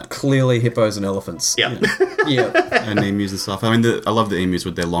 Let's do that. Clearly hippos and elephants. Yeah. Yeah. And emus and stuff. I mean, I love the emus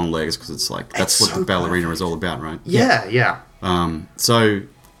with their long legs because it's like that's It's what so the ballerina is all about, right? Yeah. So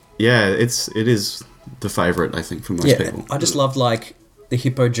yeah, it is the favourite I think for most people. I just loved like the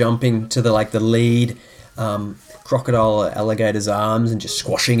hippo jumping to the lead crocodile or alligator's arms and just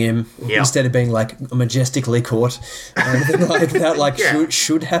squashing him instead of being like majestically caught or anything like that. Like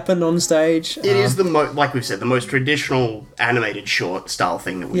should happen on stage. It is like we've said, the most traditional animated short style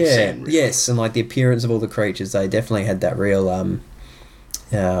thing that we've seen. Yes, and like the appearance of all the creatures, they definitely had that real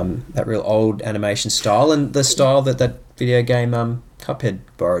old animation style and the style that video game Cuphead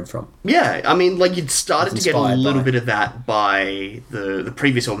borrowed from. Yeah, I mean, like you'd started to get a Inspired little by. bit of that by the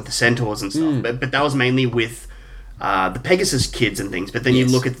previous one with the centaurs and stuff, but that was mainly with the Pegasus kids and things. But then you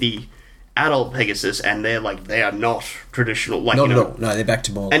look at the adult Pegasus, and they are not traditional. Like, Not at all. No, they're back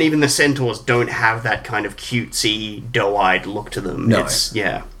to more. And even the centaurs don't have that kind of cutesy, doe-eyed look to them. No.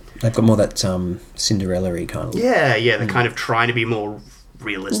 They've got more that Cinderella-y kind of look. Yeah, they're kind of trying to be more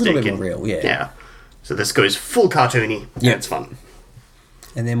realistic. A little bit more real, yeah. Yeah. So this goes full cartoony, and it's fun.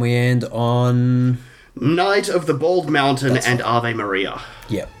 And then we end on... Night of the Bald Mountain and Ave Maria.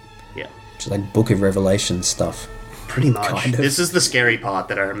 Yeah. Yeah. Which is like Book of Revelation stuff. Pretty much. Kind of. This is the scary part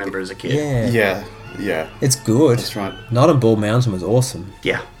that I remember as a kid. Yeah. It's good. That's right. Night on Bald Mountain was awesome.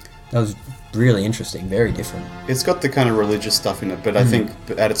 Yeah. That was really interesting, very different. It's got the kind of religious stuff in it, but I think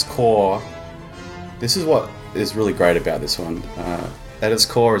at its core, this is what is really great about this one. At its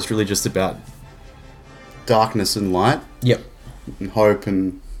core, it's really just about darkness and light. Yep. And hope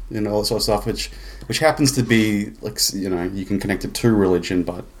and all that sort of stuff, which happens to be like you can connect it to religion,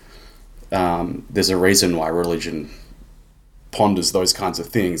 but there's a reason why religion ponders those kinds of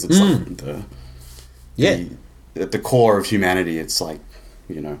things. It's like at the core of humanity, it's like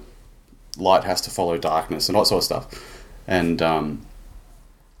light has to follow darkness and all that sort of stuff, and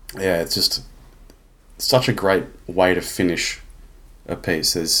it's just such a great way to finish a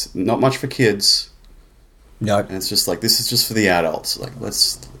piece. There's not much for kids. No, and it's just like, this is just for the adults. Like,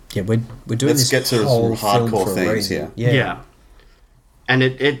 let's we're doing let's this get to whole some hardcore film things here. Yeah. And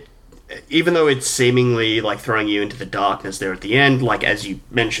it even though it's seemingly like throwing you into the darkness there at the end, like as you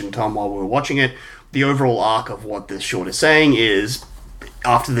mentioned, Tom, while we were watching it, the overall arc of what this short is saying is,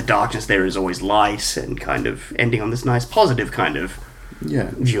 after the darkness there is always light, and kind of ending on this nice positive kind of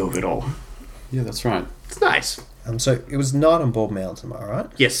view of it all. Yeah, that's right. It's nice. So it was Night on Bald Mountain, am I right?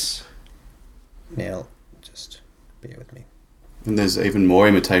 Yes. Now, just bear with me. And there's even more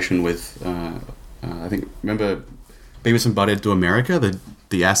imitation with, I think, remember Beavis and Butthead Do America?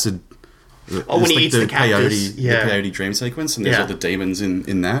 The acid... when he eats the cactus. The peyote dream sequence, and there's all the demons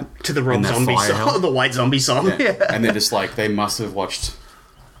in that. To the Rob Zombie song, the White Zombie song. Yeah. And they're just like, they must have watched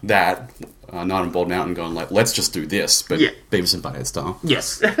that, Night on Bald Mountain, going like, let's just do this, but Beavis and Butthead style.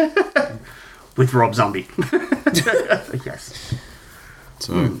 Yes. With Rob Zombie. Yes.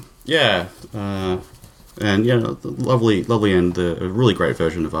 So, and lovely end, a really great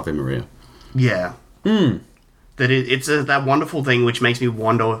version of Ave Maria. Yeah. That it's that wonderful thing which makes me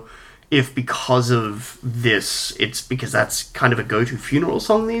wonder if because of this, it's because that's kind of a go-to funeral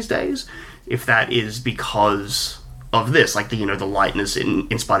song these days, if that is because of this, like the lightness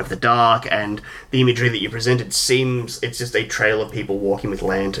in spite of the dark, and the imagery that you presented seems it's just a trail of people walking with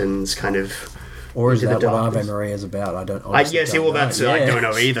lanterns, kind of. Or is that what Ave Maria is about? I don't. I don't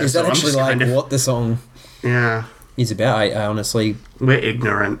know either. Is that actually like what the song? Yeah. Is about. I honestly, we're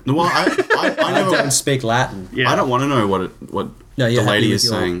ignorant. Well, I never don't speak Latin. Yeah. I don't want to know what the lady is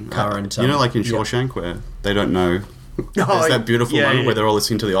saying. Current, like in Shawshank, where they don't know. There's that beautiful moment where they're all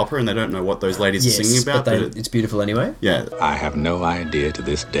listening to the opera and they don't know what those ladies are singing about. But it's beautiful anyway. Yeah. I have no idea to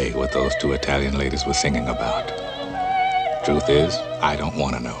this day what those two Italian ladies were singing about. Truth is, I don't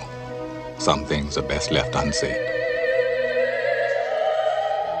want to know. Some things are best left unsaid.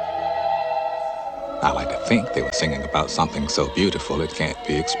 I like to think they were singing about something so beautiful it can't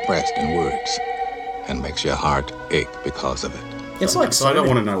be expressed in words, and makes your heart ache because of it. It's like so I don't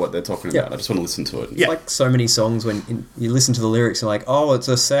want to know what they're talking about. I just want to listen to it. It's like so many songs when you listen to the lyrics, you're like, oh, it's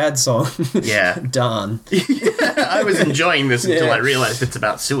a sad song. Yeah. Darn. I was enjoying this until I realised it's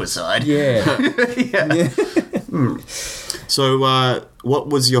about suicide. Yeah. So, what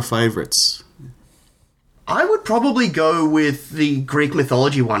was your favourites? I would probably go with the Greek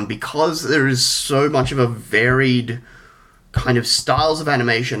mythology one, because there is so much of a varied kind of styles of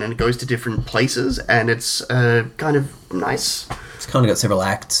animation, and it goes to different places, and it's kind of nice. It's kind of got several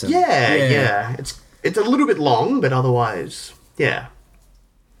acts. Yeah. It's a little bit long, but otherwise, yeah.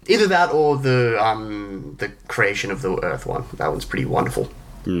 Either that or the creation of the Earth one. That one's pretty wonderful.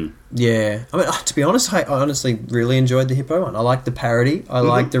 Yeah. I mean, to be honest, I honestly really enjoyed the Hippo one. I like the parody. I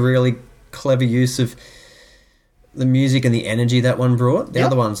like the really clever use of the music and the energy that one brought. The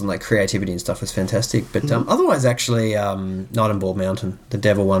other ones and like creativity and stuff was fantastic. But otherwise, actually, Night on Bald Mountain, the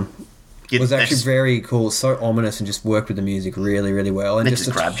Devil one, was actually very cool. So ominous, and just worked with the music really, really well. And just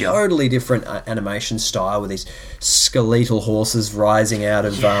a totally different animation style with these skeletal horses rising out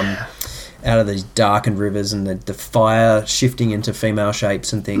of these darkened rivers, and the fire shifting into female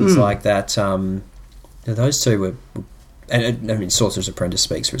shapes and things like that. Those two were, and I mean, Sorcerer's Apprentice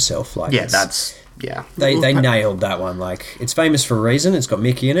speaks for itself. Like, they nailed that one. Like, it's famous for a reason. It's got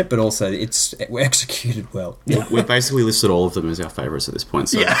Mickey in it, but also it's executed well. We've basically listed all of them as our favourites at this point.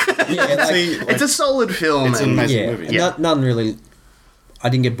 So. It's a solid film. It's an amazing movie. None really. I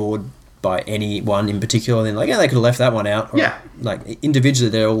didn't get bored by any one in particular. And then they could have left that one out. Or, like individually,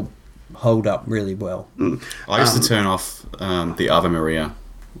 they're all hold up really well. I used to turn off the Ave Maria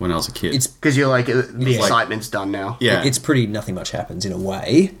when I was a kid. It's because you're like, the excitement's done now. Yeah. It's pretty, nothing much happens in a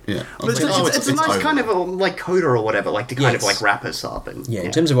way. Yeah. But it's a nice over. kind of like coda or whatever, like to kind of Yes. like wrap us up. And Yeah,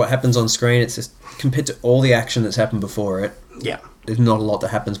 in terms of what happens on screen, it's just, compared to all the action that's happened before it, yeah. there's not a lot that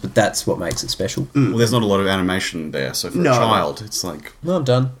happens, but that's what makes it special. Well, there's not a lot of animation there, so for a child, it's like... No, I'm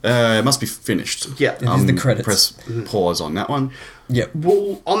done. it must be finished. Yeah. It is the credits. Press pause on that one. Yep.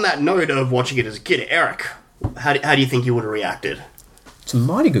 Well, on that note of watching it as a kid, Eric, how do you think you would have reacted? It's a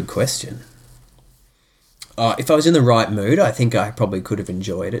mighty good question. If I was in the right mood, I think I probably could have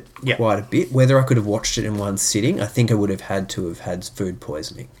enjoyed it quite a bit. Whether I could have watched it in one sitting, I think I would have had to have had food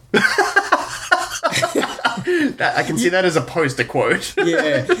poisoning. I can see that as a poster quote.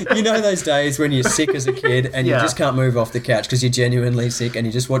 Yeah, you know those days when you're sick as a kid and you just can't move off the couch because you're genuinely sick and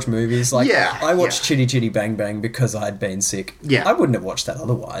you just watch movies. Like, I watched Chitty Chitty Bang Bang because I'd been sick. Yeah. I wouldn't have watched that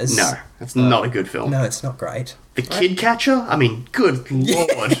otherwise. No, it's not a good film. No, it's not great. The Kid Catcher? I mean, good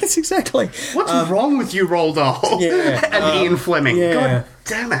lord. Yes, exactly. What's wrong with you, Roald Dahl? Yeah, and Ian Fleming. yeah. God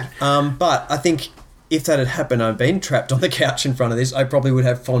damn it. But I think if that had happened, I'd been trapped on the couch in front of this, I probably would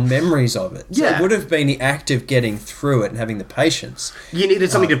have fond memories of it. So Yeah. it would have been the act of getting through it and having the patience. You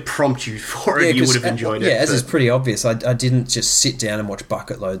needed something to prompt you for it. You would have enjoyed it. Yeah, as but- is pretty obvious, I didn't just sit down and watch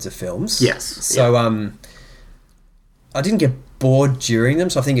bucket loads of films. Yes. So I didn't get bored during them.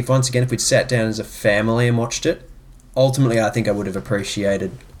 So I think if we'd sat down as a family and watched it, ultimately I think I would have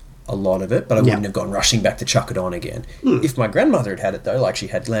appreciated a lot of it, but I wouldn't have gone rushing back to chuck it on again. If my grandmother had it though, like she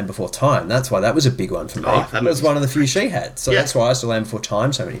had Land Before Time, that's why that was a big one for me. That was one of the few she had, so that's why I saw Land Before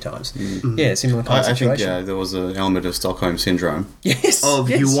Time so many times. Yeah, similar kind of I situation. think there was an element of Stockholm syndrome. Yes,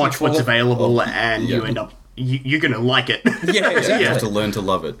 you watch what's available and you end up you're gonna like it. Yeah, exactly. You have to learn to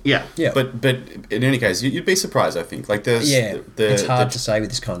love it. Yeah. But in any case, you'd be surprised. I think like there's it's hard to say with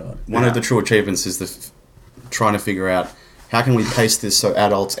this kind of one. One of the true achievements is trying to figure out how can we pace this so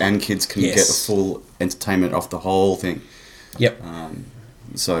adults and kids can get a full entertainment off the whole thing. Yep.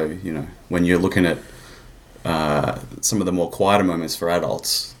 So when you're looking at some of the more quieter moments for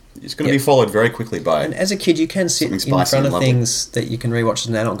adults, it's going to be followed very quickly by. And as a kid, you can sit in front of things that you can rewatch as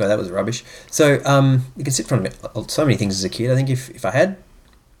an adult and go, "That was rubbish." So you can sit in front of so many things as a kid. I think if I had,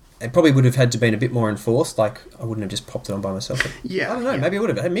 it probably would have had to been a bit more enforced. Like I wouldn't have just popped it on by myself. But I don't know. Maybe I would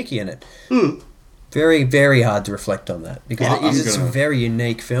have. It had Mickey in it. Very, very hard to reflect on that because it's a very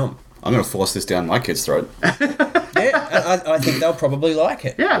unique film. I'm going to force this down my kid's throat. I think they'll probably like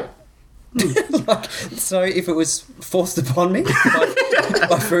it. Yeah. So if it was forced upon me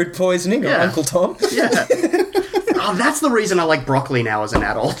by food poisoning or Uncle Tom. Yeah. Oh, that's the reason I like broccoli now as an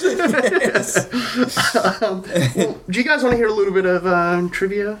adult. Yes. Well, do you guys want to hear a little bit of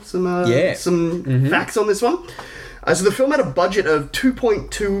trivia? Some facts on this one? So the film had a budget of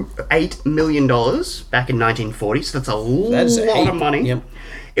 $2.28 million back in 1940, so that's a lot of money. Yep.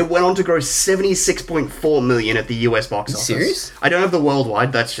 It went on to gross $76.4 million at the US box office. Serious? I don't have the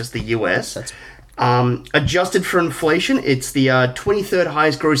worldwide, that's just the US. Adjusted for inflation, it's the 23rd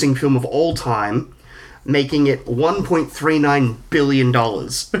highest grossing film of all time, making it $1.39 billion.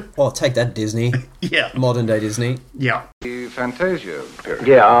 Oh, take that, Disney. Yeah. Modern day Disney. Yeah. The Fantasia period.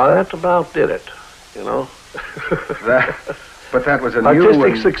 Yeah, that about did it, But that was a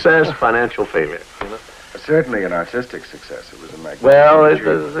Artistic success, financial failure. Certainly an artistic success. It was a magnificent.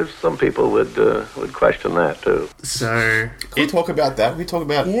 Well, there's some people would question that too. So Can we talk about that? We talk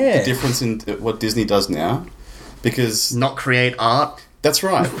about the difference in what Disney does now, because not create art. That's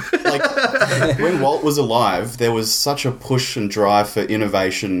right. Like when Walt was alive, there was such a push and drive for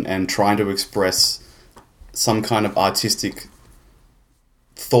innovation and trying to express some kind of artistic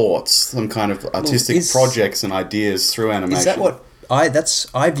thoughts, some kind of artistic projects and ideas through animation. Is that what I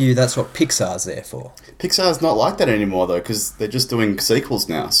view that's what Pixar's there for? Pixar's not like that anymore though, because they're just doing sequels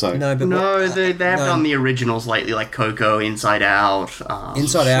now. So they have done the originals lately, like Coco, Inside Out.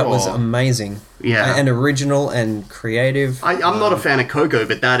 Inside Out was amazing. Yeah, and original and creative. I'm not a fan of Coco,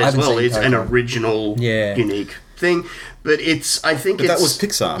 but that as well is an original, unique thing. But that was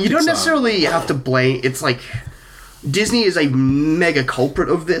Pixar. You don't necessarily have to blame. It's like Disney is a mega culprit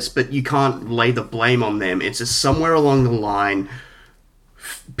of this, but you can't lay the blame on them. It's just somewhere along the line,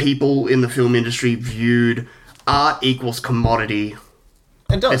 people in the film industry viewed art equals commodity.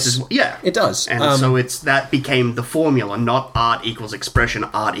 It does. It does. And so that became the formula, not art equals expression,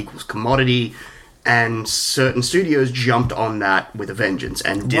 art equals commodity. And certain studios jumped on that with a vengeance,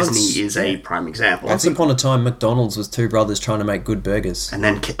 and Disney is a prime example. Once upon a time, McDonald's was two brothers trying to make good burgers. And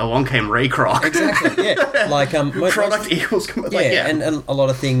then along came Ray Kroc. Exactly, yeah. Like, product equals... And a lot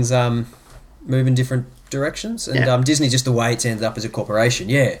of things move in different directions. And Disney's just the way it's ended up as a corporation,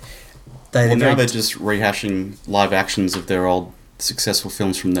 Well, now they're just rehashing live actions of their old successful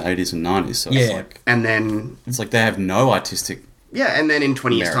films from the 80s and 90s. So and then it's like they have no artistic. Yeah, and then in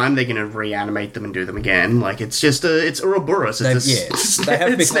 20 years' time, they're going to reanimate them and do them again. Like, it's just it's Ouroboros. They have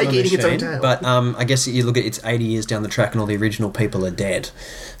become snake eating its own tail. But I guess you look at it's 80 years down the track and all the original people are dead.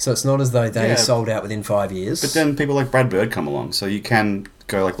 So it's not as though they sold out within 5 years. But then people like Brad Bird come along, so you can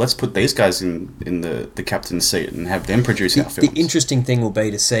go like, let's put these guys in the captain's seat and have them produce our films. The interesting thing will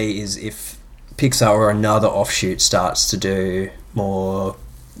be to see is if Pixar or another offshoot starts to do more,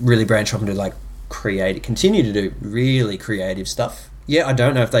 really branch off and do like continue to do really creative stuff. Yeah, I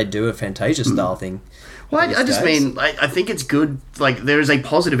don't know if they do a Fantasia style thing. Well, I just mean, I think it's good. Like, there is a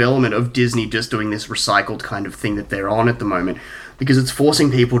positive element of Disney just doing this recycled kind of thing that they're on at the moment, because it's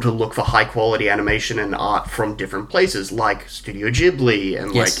forcing people to look for high quality animation and art from different places, like Studio Ghibli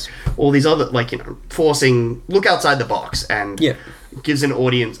and like all these other, like, you know, look outside the box and gives an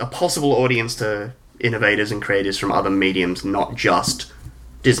audience, a possible audience, to innovators and creators from other mediums, not just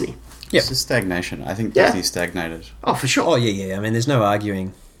Disney. It's a stagnation. I think Disney stagnated. Oh, for sure. Oh, yeah. I mean, there's no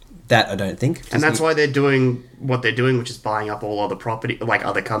arguing that, I don't think. And that's why they're doing what they're doing, which is buying up all other property, like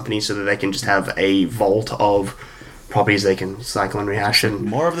other companies, so that they can just have a vault of properties they can cycle and rehash. And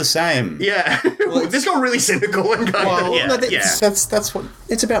more of the same. Yeah. Well, this got really cynical and kind of... That's what...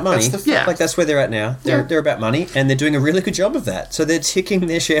 It's about money. Like, that's where they're at now. They're about money, and they're doing a really good job of that. So they're ticking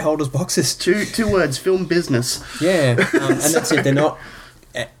their shareholders' boxes. Two words, film business. Yeah. And that's it. They're not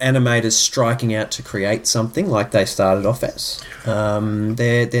animators striking out to create something like they started off as.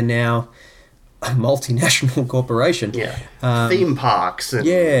 They're now a multinational corporation. Theme parks.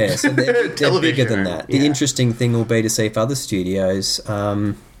 And so they're bigger than that. The interesting thing will be to see if other studios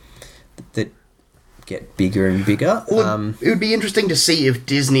that get bigger and bigger. Well, it would be interesting to see if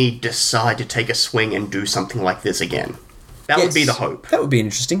Disney decide to take a swing and do something like this again. That would be the hope. That would be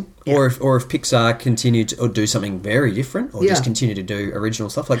interesting. Yeah. Or if Pixar continued to do something very different, or just continue to do original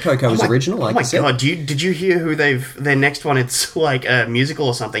stuff. Like Coco was original, like I said. Oh my god, did you hear who their next one, it's like a musical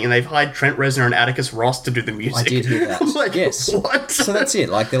or something, and they've hired Trent Reznor and Atticus Ross to do the music. I did hear that. I'm like, yes. What? So that's it.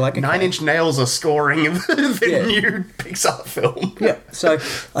 Like, they're like... Okay. Nine Inch Nails are scoring the new Pixar film. Yeah, so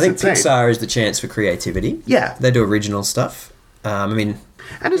I think Pixar is the chance for creativity. Yeah. They do original stuff. I mean...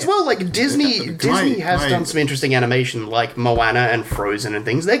 And as well, like, Disney has done some interesting animation, like Moana and Frozen and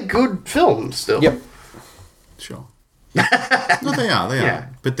things. They're good films still. Yep. Sure. No, they are.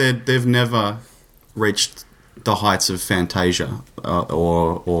 But they've never reached the heights of Fantasia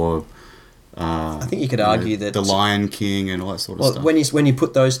or I think you could argue that The Lion King and all that sort of stuff. When you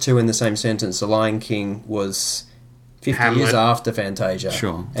put those two in the same sentence, The Lion King was 50 years after Fantasia.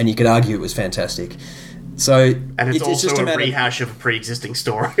 Sure. And you could argue it was fantastic. So, and it's also just a rehash of a pre-existing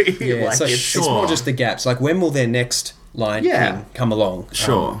story. Yeah, like, so it's more just the gaps. Like, when will their next Lion King come along?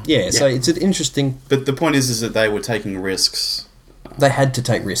 Sure. So it's an interesting... But the point is that they were taking risks. They had to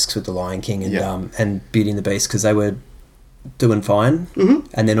take risks with the Lion King and Beauty and the Beast because they were doing fine. Mm-hmm.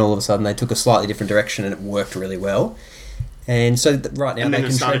 And then all of a sudden they took a slightly different direction and it worked really well. And so right now they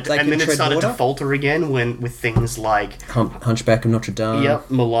can tread water. And then it started to falter again with things like... Hunchback of Notre Dame.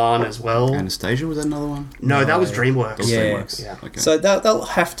 Yep, Milan as well. Anastasia, was that another one? No, that was DreamWorks. DreamWorks. Yeah. Okay. So they'll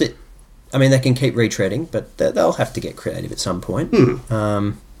have to... I mean, they can keep retreading, but they'll have to get creative at some point.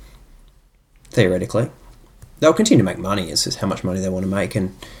 Theoretically. They'll continue to make money. It's just how much money they want to make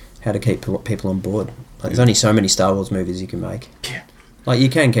and how to keep people on board. Like, there's only so many Star Wars movies you can make. Yeah. Like, you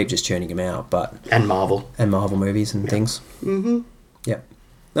can keep just churning them out, but... And Marvel movies and things. Mm-hmm. Yeah.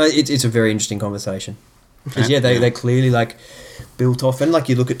 No, it's a very interesting conversation. Because, they clearly, like, built off... And, like,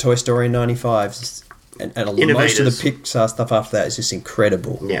 you look at Toy Story in 95, and most of the Pixar stuff after that is just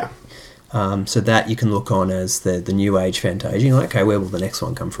incredible. Yeah. So that you can look on as the new age Fantasia. You're like, okay, where will the next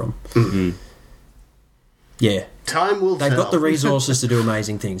one come from? Mm-hmm. Yeah. Time will tell. They've got the resources to do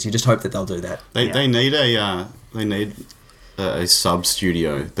amazing things. You just hope that they'll do that. They need a sub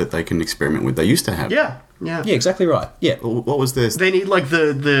studio that they can experiment with. They used to have. Yeah, exactly right. Yeah. What was this? They need like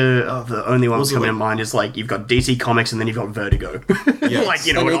the only one that's coming to mind is like you've got DC Comics and then you've got Vertigo. Like,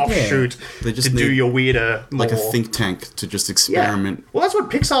 you know, an offshoot they just to do your weirder, like a think tank to just experiment. Yeah. Well, that's what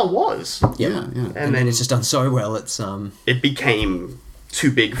Pixar was. Yeah. And then it's just done so well. It's it became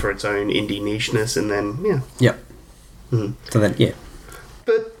too big for its own indie nicheness, and then Yep. Mm. So then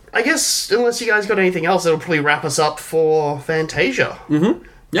But I guess, unless you guys got anything else, it'll probably wrap us up for Fantasia. Mm-hmm.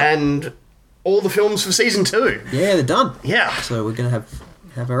 Yep. And all the films for Season 2. Yeah, they're done. Yeah. So we're going to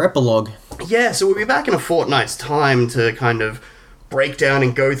have our epilogue. Yeah, so we'll be back in a fortnight's time to kind of break down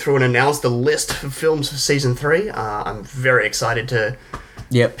and go through and announce the list of films for Season 3. I'm very excited to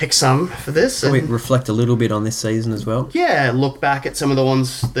Yep. pick some for this. We And, reflect a little bit on this season as well. yeah, look back at some of the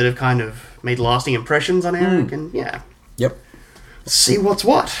ones that have kind of made lasting impressions on Eric, and Yep. see what's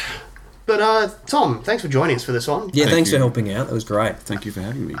what. But, Tom, thanks for joining us for this one. Yeah, thanks you. for helping out. That was great. Thank you for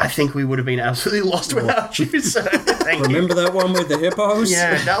having me. I think we would have been absolutely lost without you, so thank you. Remember that one with the hippos?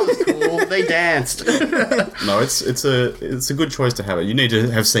 Yeah, that was cool. They danced. No, it's a good choice to have it. You need to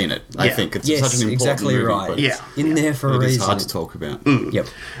have seen it. I Yeah. think it's Yes, such an important exactly movie, right. but Yeah. In there for a it is reason. hard to talk about. Yep.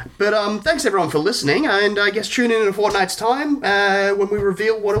 But thanks everyone for listening, and I guess tune in a fortnight's time when we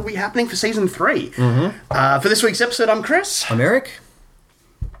reveal what will be happening for season 3. For this week's episode, I'm Chris. I'm Eric.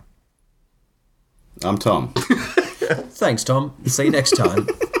 I'm Tom. Thanks, Tom. See you next time.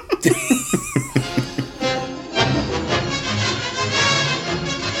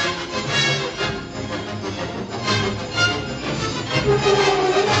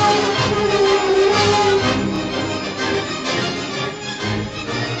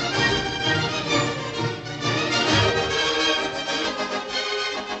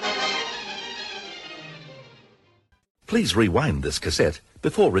 Please rewind this cassette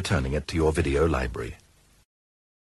before returning it to your video library.